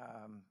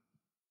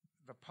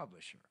the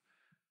publisher.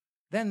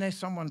 Then there's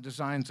someone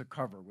designs a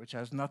cover which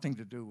has nothing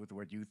to do with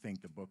what you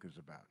think the book is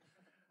about.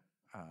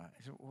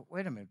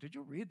 Wait a minute, did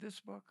you read this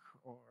book?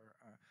 Or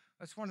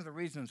that's one of the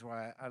reasons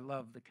why I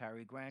love the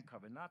Cary Grant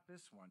cover, not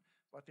this one,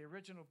 but the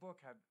original book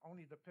had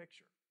only the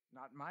picture,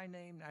 not my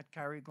name, not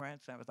Cary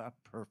Grant's. That was a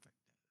perfect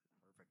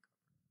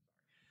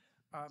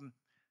cover.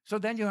 So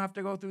then you have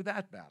to go through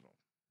that battle.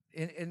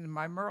 In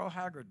my Merle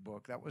Haggard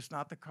book, that was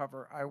not the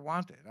cover I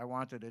wanted. I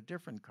wanted a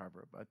different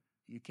cover, but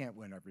you can't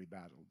win every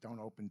battle. Don't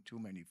open too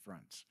many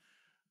fronts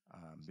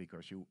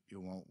because you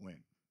won't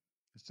win.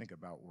 Just think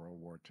about World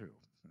War II.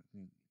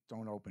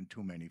 Don't open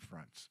too many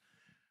fronts.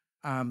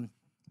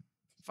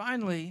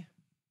 Finally,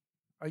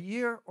 a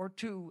year or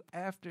two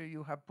after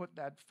you have put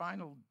that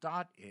final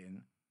dot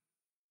in,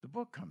 the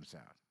book comes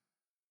out.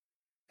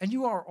 And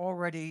you are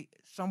already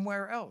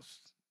somewhere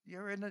else.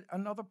 You're in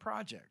another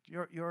project.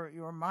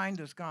 Your mind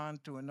has gone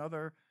to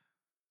another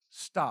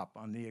stop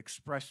on the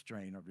express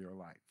train of your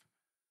life.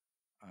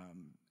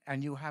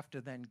 And you have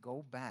to then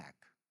go back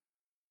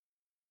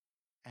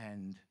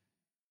and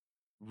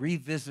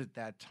revisit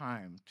that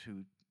time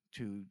to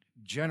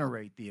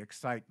generate the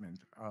excitement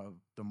of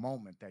the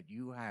moment that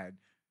you had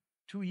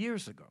 2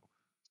 years ago,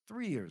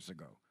 3 years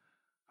ago.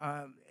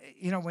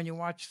 When you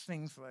watch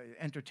things like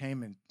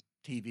entertainment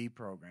TV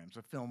programs,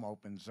 a film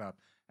opens up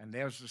and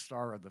there's the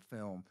star of the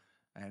film,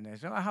 and they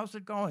say, "Oh, how's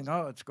it going?"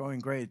 "Oh, it's going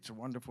great. It's a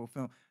wonderful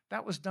film."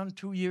 That was done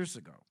 2 years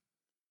ago.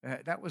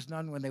 That was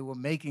done when they were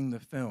making the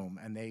film,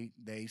 and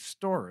they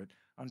store it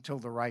until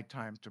the right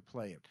time to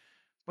play it.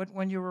 But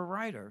when you're a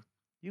writer,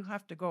 you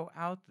have to go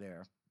out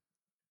there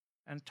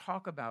and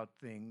talk about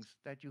things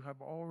that you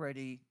have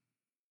already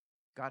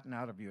gotten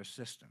out of your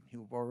system.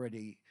 You've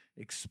already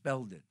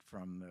expelled it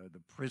from the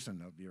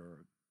prison of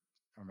your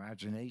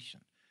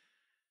imagination.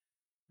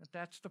 But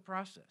that's the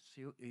process.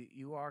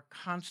 You are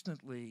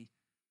constantly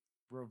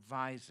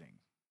revising,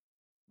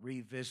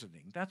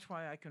 revisiting. That's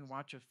why I can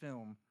watch a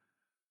film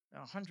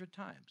 100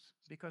 times,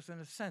 because in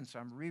a sense,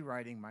 I'm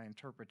rewriting my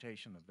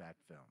interpretation of that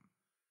film.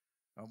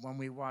 When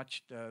we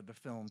watched the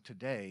film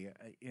today,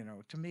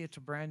 to me, it's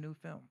a brand new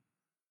film.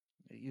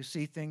 You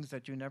see things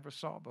that you never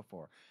saw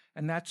before.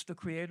 And that's the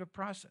creative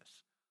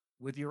process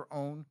with your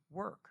own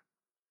work.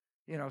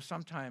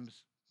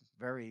 Sometimes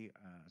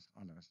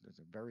it's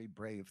a very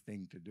brave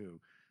thing to do.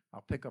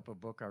 I'll pick up a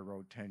book I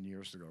wrote 10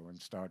 years ago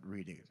and start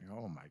reading it.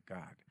 Oh my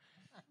God.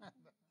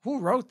 Who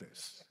wrote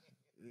this?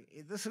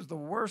 This is the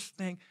worst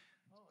thing,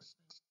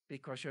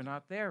 because you're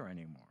not there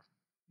anymore.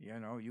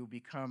 You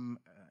become,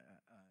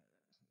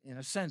 in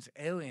a sense,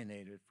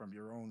 alienated from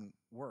your own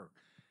work.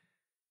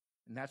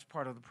 And that's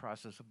part of the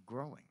process of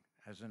growing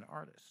as an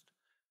artist.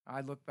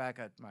 I look back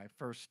at my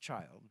first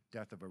child,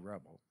 Death of a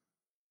Rebel,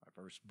 my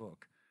first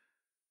book,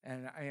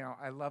 and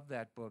I love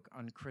that book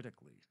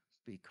uncritically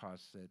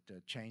because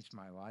it changed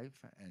my life,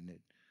 and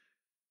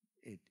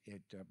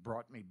it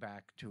brought me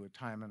back to a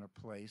time and a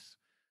place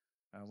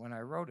when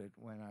I wrote it,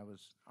 when I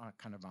was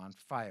kind of on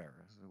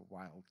fire as a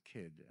wild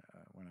kid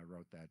when I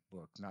wrote that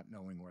book, not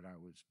knowing what I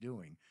was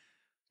doing.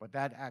 But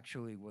that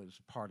actually was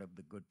part of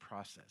the good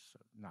process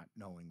of not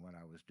knowing what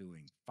I was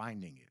doing,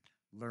 finding it,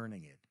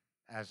 learning it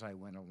as I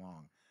went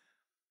along.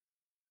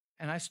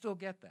 And I still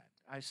get that.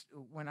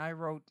 When I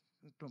wrote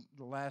the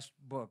last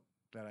book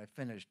that I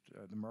finished,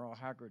 the Merle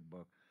Haggard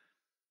book,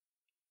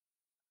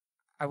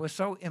 I was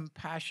so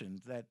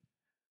impassioned that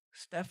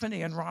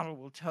Stephanie and Ronald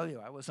will tell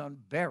you I was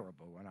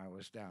unbearable when I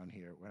was down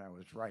here, when I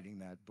was writing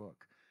that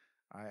book.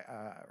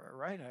 I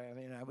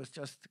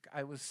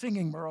was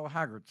singing Merle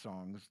Haggard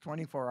songs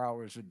 24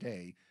 hours a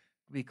day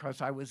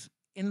because I was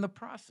in the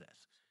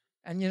process.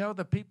 And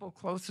the people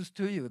closest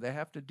to you, they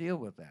have to deal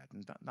with that.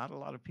 And not a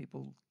lot of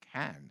people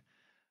can.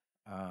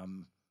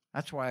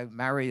 That's why I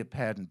marry a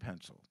pad and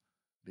pencil.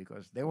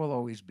 because they will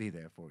always be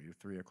there for you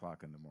 3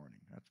 o'clock in the morning.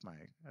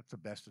 That's the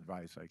best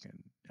advice I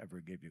can ever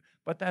give you.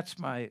 But that's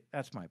my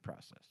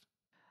process.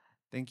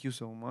 Thank you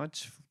so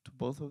much to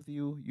both of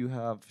you. You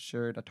have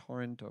shared a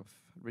torrent of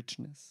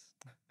richness.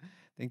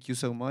 Thank you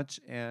so much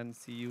and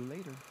see you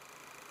later.